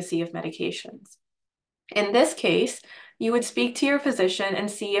efficacy of medications. In this case, you would speak to your physician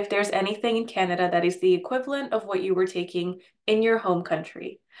and see if there's anything in Canada that is the equivalent of what you were taking in your home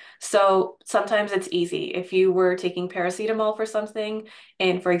country. So sometimes it's easy. If you were taking paracetamol for something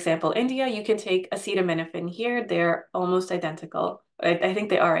in, for example, India, you can take acetaminophen here. They're almost identical. I think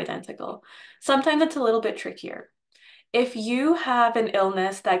they are identical. Sometimes it's a little bit trickier. If you have an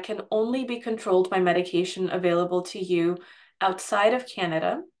illness that can only be controlled by medication available to you outside of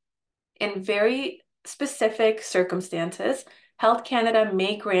Canada, in very specific circumstances, Health Canada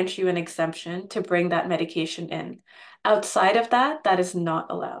may grant you an exemption to bring that medication in. Outside of that, that is not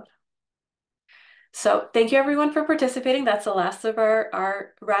allowed. So thank you everyone for participating. That's the last of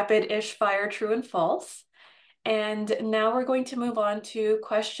our rapid-ish fire true and false. And now we're going to move on to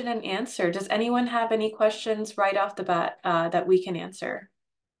question and answer. Does anyone have any questions right off the bat that we can answer?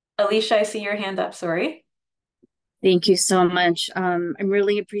 Alicia, I see your hand up, sorry. Thank you so much. I'm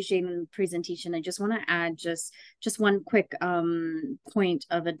really appreciating the presentation. I just want to add just one quick point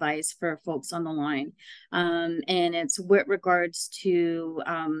of advice for folks on the line. And it's with regards to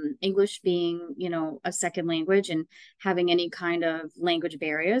English being, a second language and having any kind of language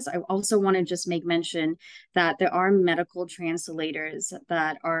barriers. I also want to just make mention that there are medical translators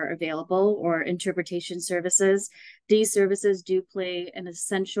that are available or interpretation services. These services do play an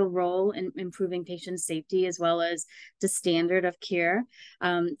essential role in improving patient safety as well as the standard of care.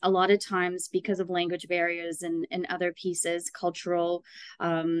 A lot of times, because of language barriers and other pieces, cultural,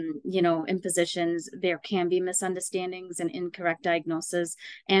 impositions, there can be misunderstandings and incorrect diagnosis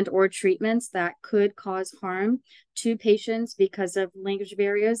and or treatments that could cause harm to patients because of language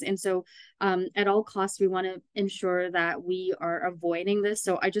barriers. And so at all costs, we want to ensure that we are avoiding this.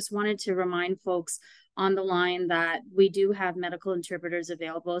 So I just wanted to remind folks on the line that we do have medical interpreters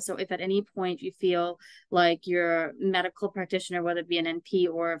available. So if at any point you feel like your medical practitioner, whether it be an NP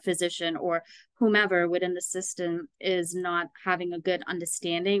or a physician or whomever within the system is not having a good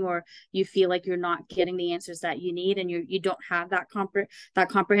understanding, or you feel like you're not getting the answers that you need and you don't have that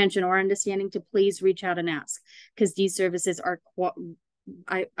comprehension or understanding, to please reach out and ask, because these services are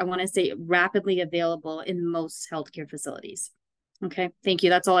I want to say rapidly available in most healthcare facilities. Okay, thank you.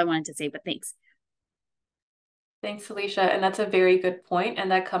 That's all I wanted to say, but thanks. Thanks, Alicia. And that's a very good point. And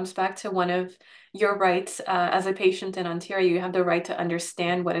that comes back to one of your rights as a patient in Ontario. You have the right to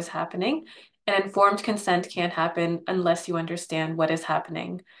understand what is happening. And informed consent can't happen unless you understand what is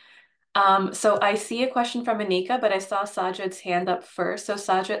happening. So I see a question from Anika, but I saw Sajid's hand up first. So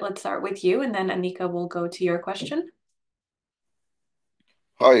Sajid, let's start with you, and then Anika will go to your question.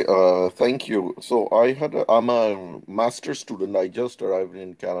 Hi, thank you. So I'm a master's student. I just arrived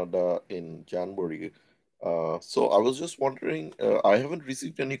in Canada in January. So I was just wondering, I haven't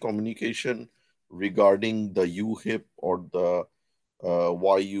received any communication regarding the UHIP or the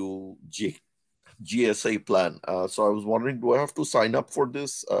GSA plan. So I was wondering, do I have to sign up for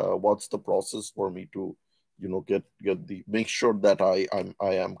this? What's the process for me to, make sure that I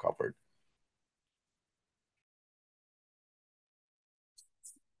am covered?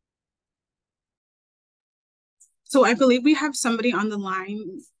 So I believe we have somebody on the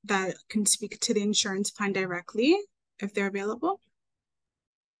line that can speak to the insurance plan directly if they're available.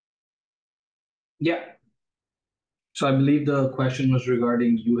 Yeah. So I believe the question was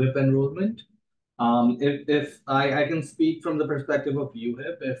regarding UHIP enrollment. If I can speak from the perspective of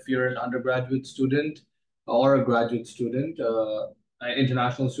UHIP, if you're an undergraduate student or a graduate student, an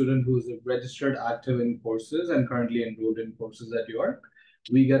international student who's registered active in courses and currently enrolled in courses at York,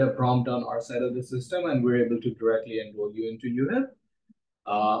 we get a prompt on our side of the system and we're able to directly enroll you into UHIP.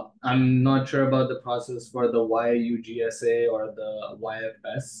 I'm not sure about the process for the YAU GSA or the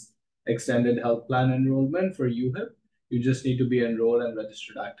YFS extended health plan enrollment for UHIP. You just need to be enrolled and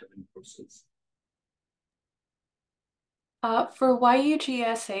registered active in courses. For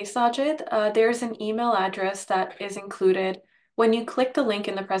YUGSA, Sajid, there's an email address that is included. When you click the link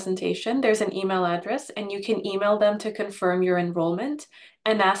in the presentation, there's an email address, and you can email them to confirm your enrollment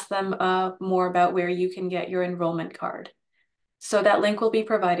and ask them more about where you can get your enrollment card. So that link will be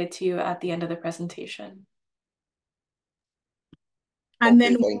provided to you at the end of the presentation. And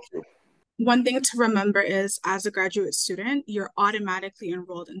Okay, then thank you. One thing to remember is, as a graduate student, you're automatically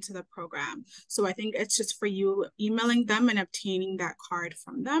enrolled into the program. So I think it's just for you emailing them and obtaining that card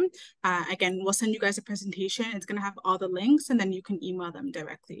from them. Again, we'll send you guys a presentation. It's going to have all the links, and then you can email them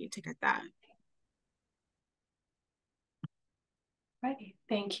directly to get that. Right,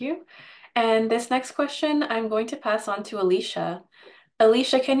 thank you. And this next question, I'm going to pass on to Alicia.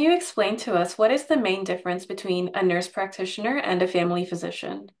 Alicia, can you explain to us what is the main difference between a nurse practitioner and a family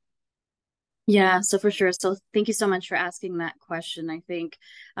physician? Yeah, so for sure. So thank you so much for asking that question. I think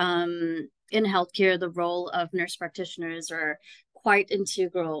in healthcare, the role of nurse practitioners are quite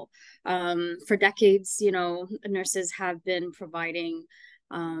integral. For decades, nurses have been providing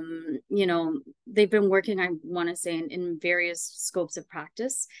they've been working, I want to say, in various scopes of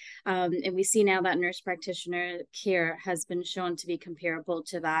practice. And we see now that nurse practitioner care has been shown to be comparable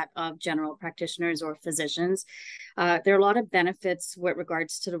to that of general practitioners or physicians. There are a lot of benefits with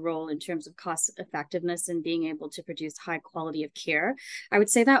regards to the role in terms of cost effectiveness and being able to produce high quality of care. I would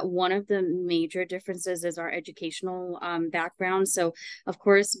say that one of the major differences is our educational background. So, of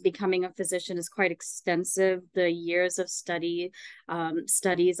course, becoming a physician is quite extensive. The years of studies,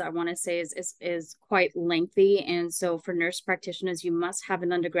 I want to say, is quite lengthy. And so for nurse practitioners, you must have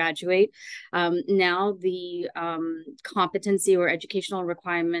an undergraduate. Now the competency or educational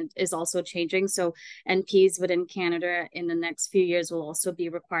requirement is also changing. So NPs within Canada in the next few years will also be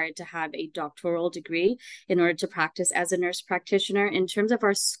required to have a doctoral degree in order to practice as a nurse practitioner. In terms of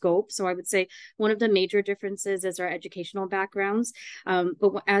our scope, so I would say one of the major differences is our educational backgrounds.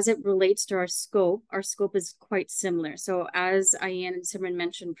 But as it relates to our scope is quite similar. So as Ayan and Simran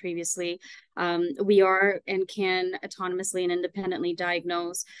mentioned previously, we are and can autonomously and independently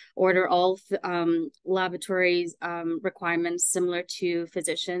diagnose, order all laboratories requirements similar to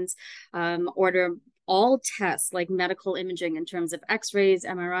physicians, order all tests like medical imaging in terms of x-rays,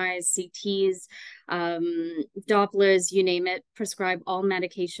 MRIs, CTs, Dopplers, you name it, prescribe all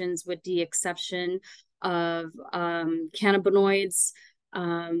medications with the exception of cannabinoids,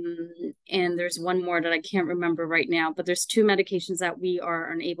 and there's one more that I can't remember right now, but there's 2 medications that we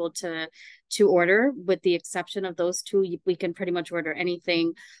are unable to order. With the exception of those 2, we can pretty much order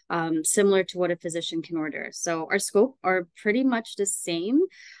anything similar to what a physician can order. So our scope are pretty much the same.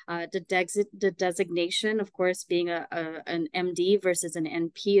 The designation, of course, being an MD versus an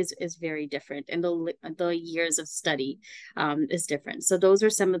NP is very different, and the years of study is different. So those are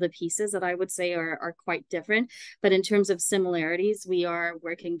some of the pieces that I would say are quite different. But in terms of similarities, we are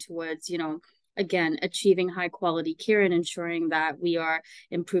working towards, again, achieving high quality care and ensuring that we are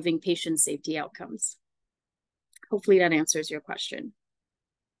improving patient safety outcomes. Hopefully that answers your question.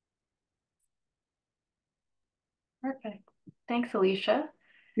 Perfect. Thanks, Alicia.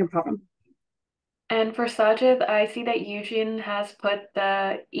 No problem. And for Sajid, I see that Eugene has put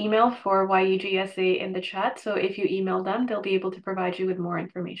the email for YUGSA in the chat. So if you email them, they'll be able to provide you with more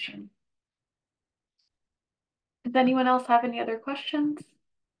information. Does anyone else have any other questions?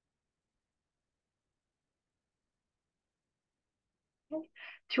 Okay.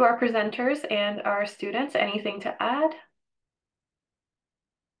 To our presenters and our students, anything to add?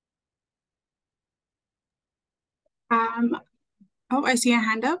 Oh, I see a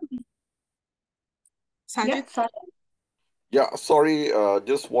hand up. Sajid? Yeah, Sajid. Yeah, sorry,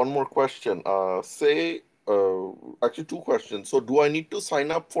 just one more question. Actually 2 questions. So do I need to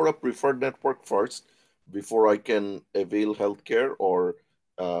sign up for a preferred network first before I can avail healthcare, or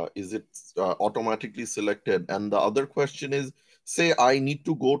is it automatically selected? And the other question is, say I need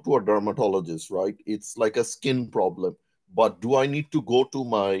to go to a dermatologist, right? It's like a skin problem, but do I need to go to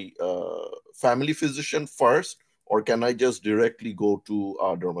my family physician first, or can I just directly go to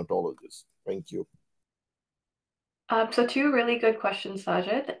a dermatologist? Thank you. So 2 really good questions,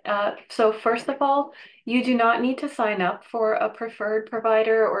 Sajid. So first of all, you do not need to sign up for a preferred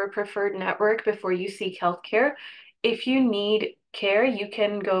provider or a preferred network before you seek healthcare. If you need care, you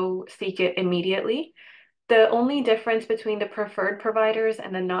can go seek it immediately. The only difference between the preferred providers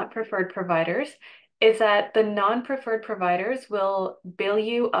and the not preferred providers is that the non-preferred providers will bill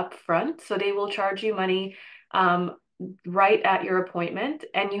you upfront. So they will charge you money right at your appointment,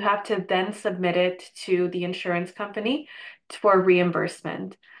 and you have to then submit it to the insurance company for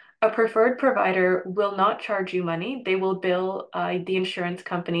reimbursement. A preferred provider will not charge you money. They will bill the insurance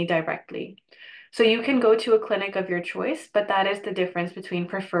company directly. So you can go to a clinic of your choice, but that is the difference between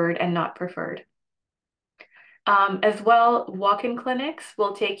preferred and not preferred. As well, walk-in clinics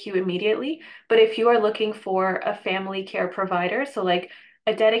will take you immediately, but if you are looking for a family care provider, so like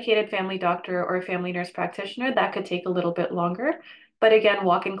a dedicated family doctor or a family nurse practitioner, that could take a little bit longer. But again,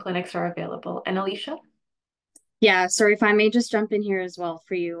 walk-in clinics are available. And Alicia? Yeah, sorry if I may just jump in here as well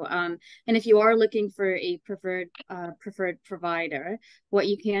for you. And if you are looking for a preferred provider, what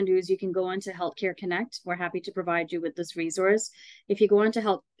you can do is you can go onto Healthcare Connect. We're happy to provide you with this resource. If you go onto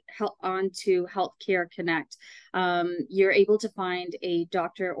Healthcare Connect, you're able to find a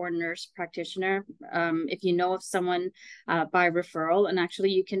doctor or nurse practitioner. If you know of someone by referral, and actually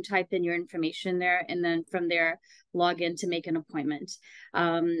you can type in your information there, and then from there log in to make an appointment.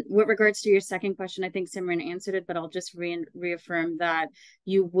 With regards to your second question, I think Simran answered it, but I'll just reaffirm that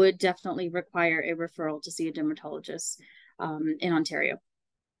you would definitely require a referral to see a dermatologist in Ontario.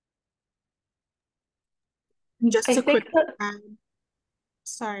 Just to quickly add,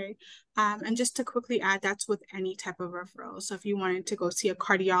 and just to quickly add, that's with any type of referral. So if you wanted to go see a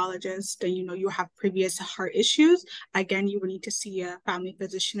cardiologist and you have previous heart issues, again, you would need to see a family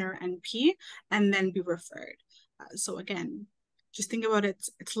physician or NP and then be referred. So again, just think about it.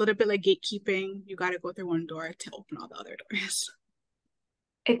 It's a little bit like gatekeeping. You got to go through one door to open all the other doors.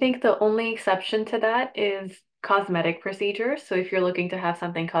 I think the only exception to that is cosmetic procedures. So if you're looking to have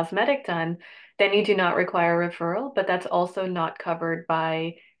something cosmetic done, then you do not require referral, but that's also not covered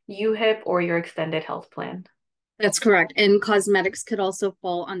by UHIP or your extended health plan. That's correct. And cosmetics could also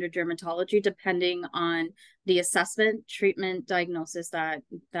fall under dermatology, depending on the assessment, treatment, diagnosis that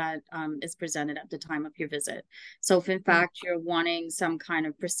is presented at the time of your visit. So if in fact you're wanting some kind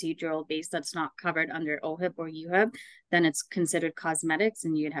of procedural base that's not covered under OHIP or UHIP, then it's considered cosmetics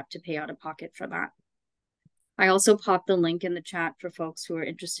and you'd have to pay out of pocket for that. I also popped the link in the chat for folks who are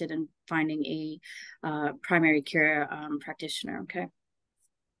interested in finding a primary care practitioner, okay?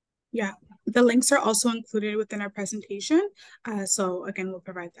 Yeah, the links are also included within our presentation. So again, we'll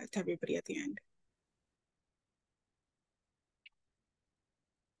provide that to everybody at the end.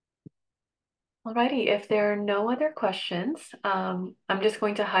 Alrighty, if there are no other questions, I'm just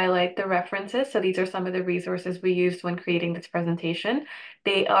going to highlight the references. So these are some of the resources we used when creating this presentation.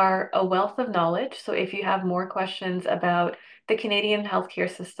 They are a wealth of knowledge. So if you have more questions about the Canadian healthcare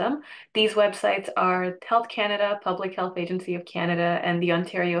system, these websites are Health Canada, Public Health Agency of Canada, and the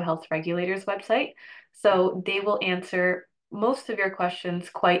Ontario Health Regulators website. So they will answer most of your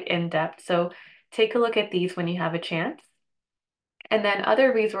questions quite in depth. So take a look at these when you have a chance. And then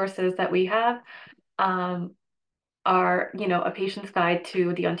other resources that we have are, a patient's guide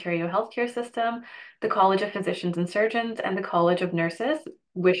to the Ontario healthcare system, the College of Physicians and Surgeons, and the College of Nurses,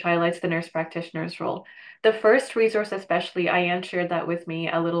 which highlights the nurse practitioner's role. The first resource especially, Ayan shared that with me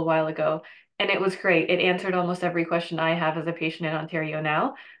a little while ago, and it was great. It answered almost every question I have as a patient in Ontario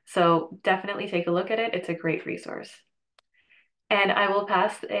now. So definitely take a look at it. It's a great resource. And I will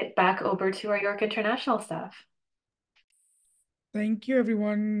pass it back over to our York International staff. Thank you,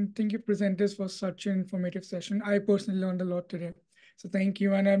 everyone. Thank you, presenters, for such an informative session. I personally learned a lot today. So thank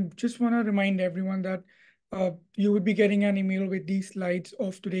you. And I just want to remind everyone that you would be getting an email with these slides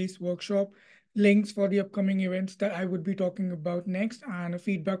of today's workshop, links for the upcoming events that I would be talking about next, and a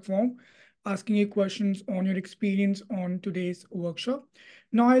feedback form asking you questions on your experience on today's workshop.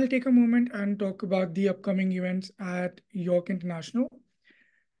 Now I'll take a moment and talk about the upcoming events at York International.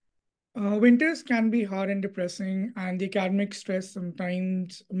 Winters can be hard and depressing, and the academic stress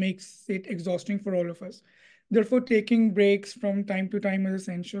sometimes makes it exhausting for all of us. Therefore, taking breaks from time to time is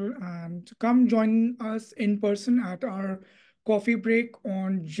essential. And come join us in person at our coffee break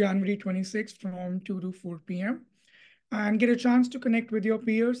on January 26th from 2 to 4 p.m. and get a chance to connect with your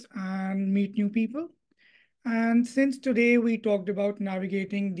peers and meet new people. And since today we talked about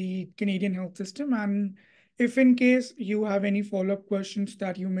navigating the Canadian health system, and if in case you have any follow-up questions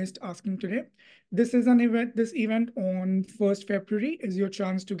that you missed asking today, this event on 1st February is your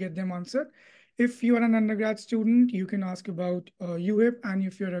chance to get them answered. If you are an undergrad student, you can ask about UHIP, and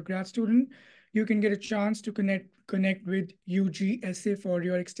if you're a grad student, you can get a chance to connect with UGSA for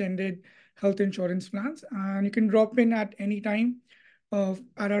your extended health insurance plans. And you can drop in at any time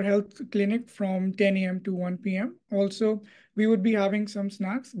at our health clinic from 10 a.m. to 1 p.m. Also, we would be having some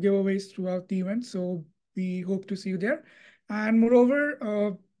snacks giveaways throughout the event, so we hope to see you there. And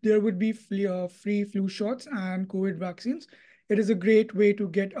moreover, there would be free flu shots and COVID vaccines. It is a great way to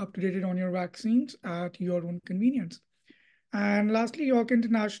get up to date on your vaccines at your own convenience. And lastly, York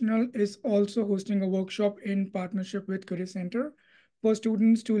International is also hosting a workshop in partnership with Career Center for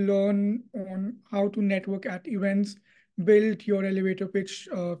students to learn on how to network at events, build your elevator pitch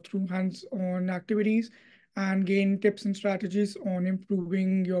through hands-on activities, and gain tips and strategies on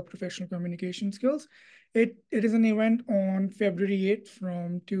improving your professional communication skills. It is an event on February 8th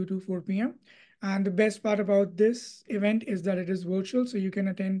from 2 to 4 p.m. And the best part about this event is that it is virtual, so you can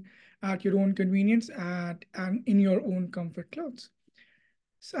attend at your own convenience and in your own comfort clothes.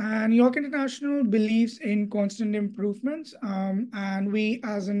 And York International believes in constant improvements, and we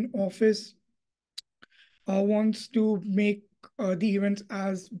as an office wants to make the events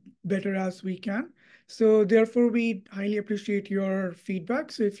as better as we can. So therefore, we highly appreciate your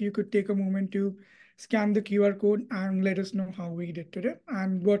feedback. So if you could take a moment to scan the QR code and let us know how we did today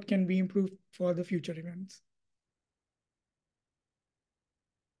and what can be improved for the future events.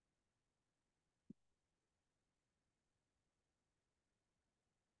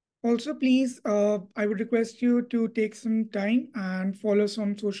 Also, please, I would request you to take some time and follow us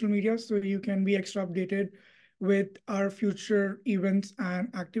on social media so you can be extra updated with our future events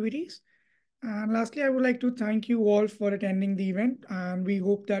and activities. And lastly, I would like to thank you all for attending the event, and we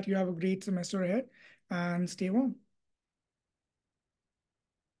hope that you have a great semester ahead and stay warm.